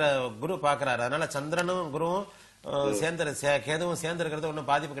வலுவாவே இருக்கிற குரு பாக்குறாரு. அதனால சந்திரனும் குருவும் சேர்ந்து கேதுவும் சேர்ந்து இருக்கிறது ஒன்னும்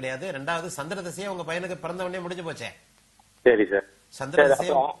பாதிப்பு கிடையாது. 2வது சந்திர திசையே உங்க பையனுக்கு பிறந்த உடனே முடிஞ்சு போச்சே. சரி சார். சந்திர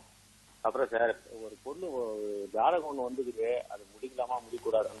திசையும் அப்புறம் சார் ஒரு பொண்ணு ஜாதகம் ஒண்ணு வந்துருக்கு, அது முடிக்கலாமா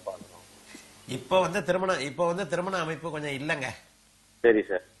முடிக்கூடாதுன்னு பாக்கணும். இப்ப திருமண அமைப்பு கொஞ்சம் இல்லங்க. சரி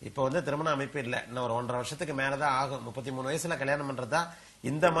சார். இப்ப திருமண அமைப்பு இல்ல. இன்னும் ஒரு 1.5 வருஷத்துக்கு மேலதான் ஆகும். 33 வயசுல கல்யாணம் பண்றதா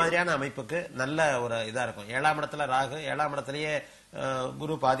இந்த மாதிரியான அமைப்புக்கு நல்ல ஒரு இதா இருக்கும். 7ஆம் இடத்துல ராகு, 7ஆம் இடத்திலேயே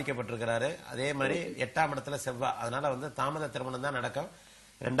குரு பாதிக்கப்பட்டிருக்கிறாரு. அதே மாதிரி 8ஆம் இடத்துல செவ்வாய். அதனால தாமத திருமணம் தான் நடக்கும்.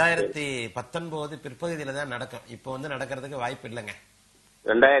 2019 பிற்பகுதியில தான் நடக்கும். இப்போ நடக்கிறதுக்கு வாய்ப்பு இல்லைங்க.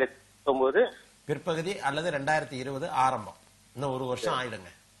 2019 பிற்பகுதி அல்லது 2020 ஆரம்பம். இன்னும் ஒரு வருஷம்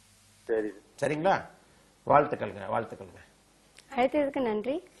ஆயிடுங்க. சரி, சரிங்களா? வாழ்த்துக்கள்ங்க. அழைத்ததுக்கு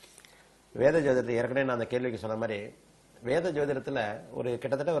நன்றி. வேத ஜோதிடத்தில் ஏற்கனவே நான் அந்த கேள்விக்கு சொன்ன மாதிரி வேத ஜோதிடத்துல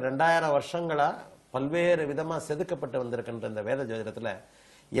கிட்டத்தட்ட ஒரு 2000 வருஷங்களா பல்வேறு விதமா செதுக்கப்பட்டு வந்திருக்கின்ற இந்த வேத ஜோதிடத்துல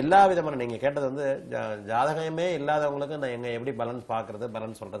எல்லா விதமான நீங்க கேட்டது ஜாதகமே இல்லாதவங்களுக்கு நான் எங்க எப்படி பலன் பாக்குறது,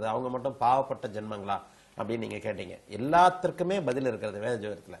 பலன் சொல்றது, அவங்க மட்டும் பாவப்பட்ட ஜென்மங்களா அப்படின்னு நீங்க கேட்டீங்க. எல்லாத்திற்குமே பதில் இருக்கிறது வேத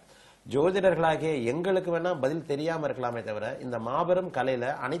ஜோதிடத்துல. ஜோதிடர்களாகிய எங்களுக்கு வேணா பதில் தெரியாம இருக்கலாமே தவிர இந்த மாபெரும் கலையில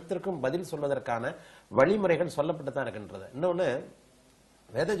அனைத்திற்கும் பதில் சொல்வதற்கான வழிமுறைகள் சொல்லப்பட்டு தான் இருக்கின்றது. இன்னொன்னு,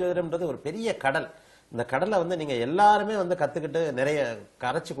 வேத ஜோதிடம்ன்றது ஒரு பெரிய கடல். இந்த கடலை வந்து நீங்க எல்லாருமே வந்து கத்துக்கிட்டு நிறைய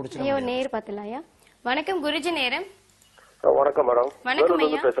கரைச்சு ஐயோ குடிச்சு. நேர் பாத்தலாயா? வணக்கம் குருஜி நேரம். வணக்கம் மேடம். வணக்கம்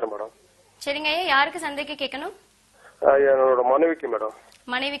ஐயா. பேசுறேன் மேடம். சரிங்க ஐயா, யாருக்கு சந்தேகம் கேட்கணும்? என்னோட மனைவிக்கு மேடம்.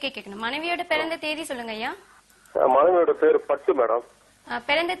 மனைவிக்கு கேட்கணும். மனைவியோட பிறந்த தேதி சொல்லுங்க ஐயா. மனைவியோட பேரு பட்டு மேடம்.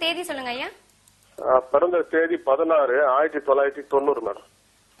 பிறந்த தேதி சொல்லுங்க ஐயா. பிறந்த தேதி 16/1990 மேடம்.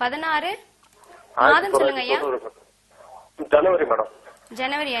 16 மாதம் சொல்லுங்க ஐயா. ஜனவரி மேடம்.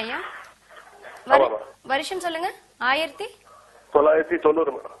 ஜனவரி ஐயா. வருஷம் சொல்லுங்க.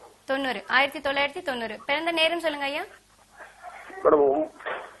 1990 மேடம். 90. 1990. பிறந்த நேரம் சொல்லுங்க ஐயா. மேடம்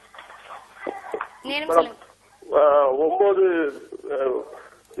நேரம் சொல்லுங்க. 9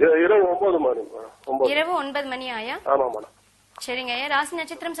 மணி மேடம். இரவு 9 மணி ஆயா? ஆமா மேடம். சரிங்க ஐயா. ராசி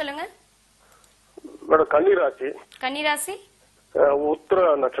நட்சத்திரம் சொல்லுங்க. மேடம் கன்னிராசி. கன்னிராசி உத்திர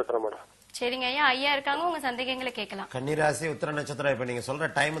நட்சத்திரம் மேடம். சரிங்க ஐயா, ஐயா இருக்காங்க, உங்க சந்தேகங்களை கேட்கலாம். கன்னிராசி உத்திர நட்சத்திரம். இப்ப நீங்க சொல்ற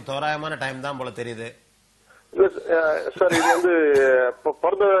டைம் தோராயமான டைம் தான் போல தெரியுது. சார் இது வந்து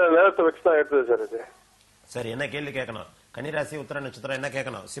பிறந்த நேரத்தை வச்சுதான் எடுத்தது சார். இது சரி, என்ன கேள்வி கேட்கணும்? கன்னிராசி உத்திர நட்சத்திரம் என்ன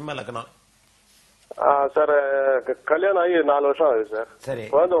கேட்கணும்? சிம்ம லக்னம். சார் கல்யாணம் ஆகி 4 வருஷம் ஆகுது சார். சரி.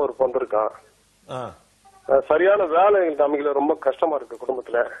 குழந்தை ஒரு பொண்ணுருக்கான். சரியான வேலை எங்களுக்கு அமைக்கல, ரொம்ப கஷ்டமா இருக்கு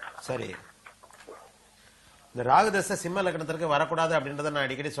குடும்பத்துல. சரி, இந்த ராகுதசை சிம்ம லக்னத்திற்கு வரக்கூடாது அப்படின்றத நான்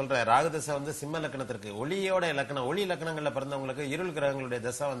அடிக்கடி சொல்றேன். ராகுதசை வந்து சிம்ம லக்னத்திற்கு ஒளியோட லக்னம், ஒளி லக்னங்கள்ல பிறந்தவங்களுக்கு இருள் கிரகங்களுடைய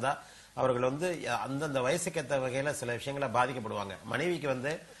தசை வந்தா அவர்கள் வந்து அந்தந்த வயசுக்கேற்ற வகையில சில விஷயங்களை பாதிக்கப்படுவாங்க. மனைவிக்கு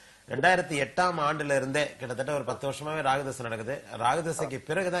வந்து 2008ஆம் ஆண்டுல இருந்தே கிட்டத்தட்ட ஒரு 10 வருஷமாவே ராகுதசை நடக்குது. ராகுதசைக்கு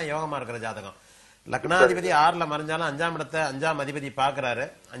பிறகுதான் யோகமா இருக்கிற ஜாதகம். லக்னாதிபதி 6ல மறைஞ்சாலும் 5ஆம் இடத்தை 5ஆம் அதிபதி பாக்குறாரு.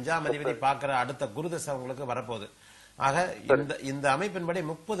 5ஆம் அதிபதி பாக்குற அடுத்த குருதசை உங்களுக்கு வரப்போகுது. ஆக இந்த அமைப்பின்படி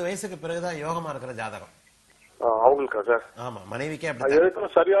 30 வயசுக்கு பிறகுதான் யோகமா இருக்கிற ஜாதகம் அவங்களுக்கா சார்? ஆமா, மனைவிக்கே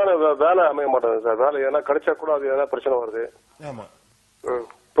சரியான வேலை அமைய மாட்டேங்குது சார். வேலை ஏன்னா கிடைச்சா கூட அது ஏதாவது பிரச்சனை வருது. ஆமா.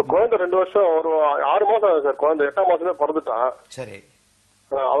 இப்ப குழந்தை 2 வருஷம் ஒரு 6 மாசம் ஆகுது சார். குழந்தை 8ஆம் மாசமே பிறந்துட்டான். சரி.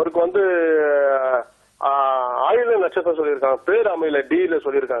 அவருக்கு வந்து ஆயுள நட்சத்திரம் சொல்லியிருக்காங்க, பேர் அமையல, டில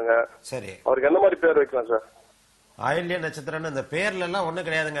சொல்லியிருக்காங்க. சரி, அவருக்கு என்ன மாதிரி பேர் வைக்கலாம் சார்? ஆயுள்ய நட்சத்திரம் இந்த பேர்ல எல்லாம் ஒண்ணும்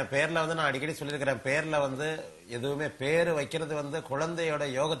கிடையாதுங்க. பேர்ல வந்து நான் அடிக்கடி சொல்லியிருக்கிறேன், பேர்ல வந்து எதுவுமே பேரு வைக்கிறது வந்து குழந்தையோட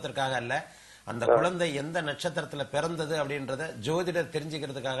யோகத்திற்காக அல்ல, அந்த குழந்தை எந்த நட்சத்திரத்துல பிறந்தது அப்படின்றத ஜோதிடர்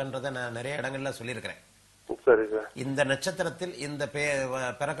தெரிஞ்சுக்கிறதுக்காகன்றத நான் நிறைய இடங்கள்ல சொல்லியிருக்கிறேன். இந்த நட்சத்திரத்தில் இந்த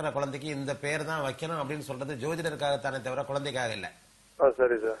பிறக்கிற குழந்தைக்கு இந்த பேர் தான் வைக்கணும் அப்படின்னு சொல்றது ஜோதிடருக்காகத்தானே தவிர குழந்தைக்காக இல்ல.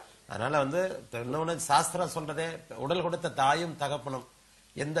 சரி சார். அதனால வந்து இன்னொன்னு சாஸ்திரம் சொல்றதே உடல் கொடுத்த தாயும் தகப்பனும்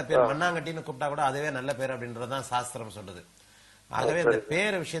எந்த பேர் மண்ணாங்கட்டின்னு கூப்பிட்டா கூட அதுவே நல்ல பேர் அப்படின்றதுதான் சாஸ்திரம் சொல்றது. ஆகவே இந்த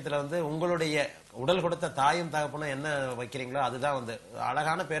பேர் விஷயத்துல வந்து உங்களுடைய உடல் கொடுத்த தாயும் தகப்பனும் என்ன வைக்கிறீங்களோ அதுதான் வந்து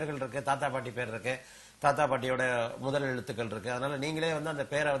அழகான பேர்கள் இருக்கு. தாத்தா பாட்டி பேர் இருக்கு, தாத்தா பாட்டியோட முதல் எழுத்துக்கள் இருக்கு. அதனால நீங்களே வந்து அந்த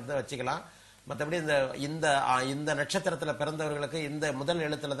பேரை வந்து வச்சுக்கலாம். மற்றபடி இந்த நட்சத்திரத்துல பிறந்தவர்களுக்கு இந்த முதல்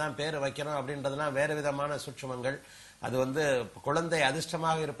எழுத்துல தான் பேர் வைக்கணும் அப்படின்றதுலாம் வேற விதமான சூட்சுமங்கள். அது வந்து குழந்தை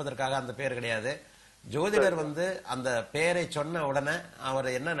அதிர்ஷ்டமாக இருப்பதற்காக அந்த பேர் கிடையாது. ஜோதிடர் வந்து அந்த பேரை சொன்ன உடனே அவர்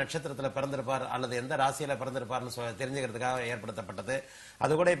என்ன நட்சத்திரத்துல பிறந்திருப்பார் அல்லது எந்த ராசியில பிறந்திருப்பார்னு தெரிஞ்சுக்கிறதுக்காக ஏற்படுத்தப்பட்டது.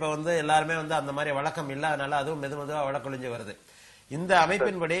 அது கூட இப்ப வந்து எல்லாருமே வந்து அந்த மாதிரி வழக்கம் இல்லாதனால அதுவும் மெதுவா வழக்கொழிஞ்சு வருது. இந்த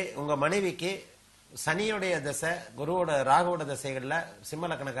அமைப்பின்படி உங்க மனைவிக்கு சனியுடைய திசை, குருவோட ராகுவோட திசைகள்ல சிம்ம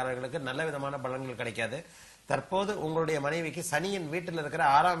லக்னக்காரர்களுக்கு நல்ல விதமான பலன்கள் கிடைக்காது. தற்போது உங்களுடைய மனைவிக்கு சனியின் வீட்டில் இருக்கிற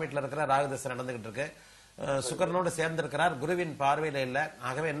 6ஆம் வீட்டில் இருக்கிற ராகு திசை நடந்துகிட்டு இருக்கு. சுக்கரனோடு சேர்ந்திருக்கிறார், குருவின் பார்வையில இல்ல.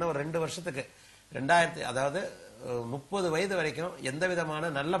 ஆகவே இன்னும் 2 வருஷத்துக்கு 30 வயது வரைக்கும் எந்த விதமான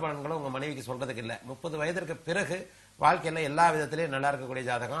நல்ல பலன்களும் உங்க மனைவிக்கு சொல்றதுக்கு இல்ல. 30 வயதிற்கு பிறகு வாழ்க்கையில எல்லா விதத்திலையும் நல்லா இருக்கக்கூடிய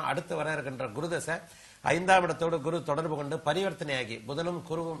ஜாதகம். அடுத்து வர இருக்கின்ற குருதசை 5ஆம் இடத்தோடு குரு தொடர்பு கொண்டு பரிவர்த்தனையாகி புதனும்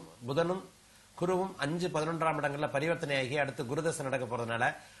குருவும் 5-11ஆம் இடங்கள்ல பரிவர்த்தனையாகி அடுத்து குருதசை நடக்க போறதுனால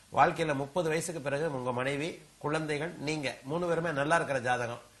வாழ்க்கையில 30 வயசுக்கு பிறகு உங்க மனைவி, குழந்தைகள், நீங்க 3 பேருமே நல்லா இருக்கிற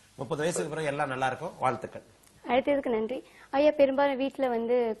ஜாதகம். 30 வயசுக்கு பிறகு எல்லாம் நல்லா இருக்கும். வாழ்த்துக்கள். அடுத்ததுக்கு நன்றி ஐயா. பெரும்பாலும் வீட்டுல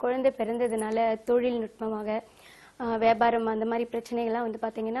வந்து குழந்தை பிறந்ததுனால தொழில்நுட்பமாக வியாபாரம் அந்த மாதிரி பிரச்சனைகள்லாம் வந்து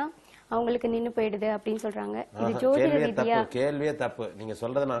பாத்தீங்கன்னா அவங்களுக்கு நின்னு போயிடுது அப்படின்னு சொல்றாங்க. இது ஜோதிட ரீதியா? கேள்வியே தப்பு. நீங்க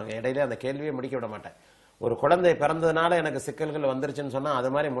சொல்றது நான் இடையில அந்த கேள்வியை முடிக்க விட மாட்டேன். ஒரு குழந்தை பிறந்ததுனால எனக்கு சிக்கல்கள் வந்துருச்சுன்னு சொன்னா அது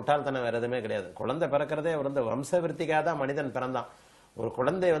மாதிரி முட்டாள்தனம் வேற எதுவுமே கிடையாது. குழந்தை பிறக்கிறதே வந்து வம்சவிருத்திக்காக தான் மனிதன் பிறந்தான். ஒரு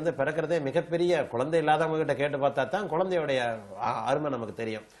குழந்தை வந்து பிறக்கிறதே மிகப்பெரிய, குழந்தை இல்லாதவங்க கிட்ட கேட்டு பார்த்தா தான் குழந்தையுடைய அருமை நமக்கு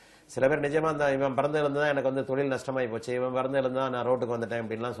தெரியும். சில பேர் நிஜமா இவன் பிறந்ததுல இருந்து தான் எனக்கு வந்து தொழில் நஷ்டமாயி போச்சு, இவன் பிறந்ததுல இருந்தா நான் ரோட்டுக்கு வந்துட்டேன்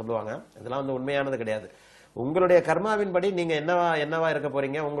அப்படின்லாம் சொல்லுவாங்க. இதெல்லாம் வந்து உண்மையானது கிடையாது. உங்களுடைய கர்மாவின்படி நீங்க என்னவா இருக்க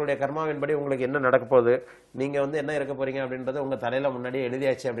போறீங்க, உங்களுடைய கர்மாவின்படி உங்களுக்கு என்ன நடக்க போகுது, நீங்க வந்து என்ன இருக்க போறீங்க அப்படின்றது உங்க தலையில முன்னாடியே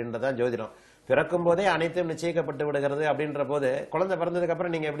எழுதியாச்சு அப்படின்றதான் ஜோதிடம். பிறக்கும் போதே அனைத்தும் நிச்சயிக்கப்பட்டு விடுகிறது அப்படின்ற போது குழந்தை பிறந்ததுக்கு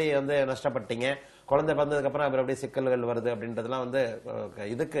அப்புறம் நீங்க எப்படி வந்து நஷ்டப்பட்டீங்க, குழந்தை பிறந்ததுக்கு அப்புறம் அப்புறம் எப்படி சிக்கல்கள் வருது அப்படின்றதுலாம் வந்து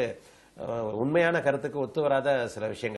இதுக்கு உண்மையான கருத்துக்கு ஒத்து வராத சில விஷயங்கள்.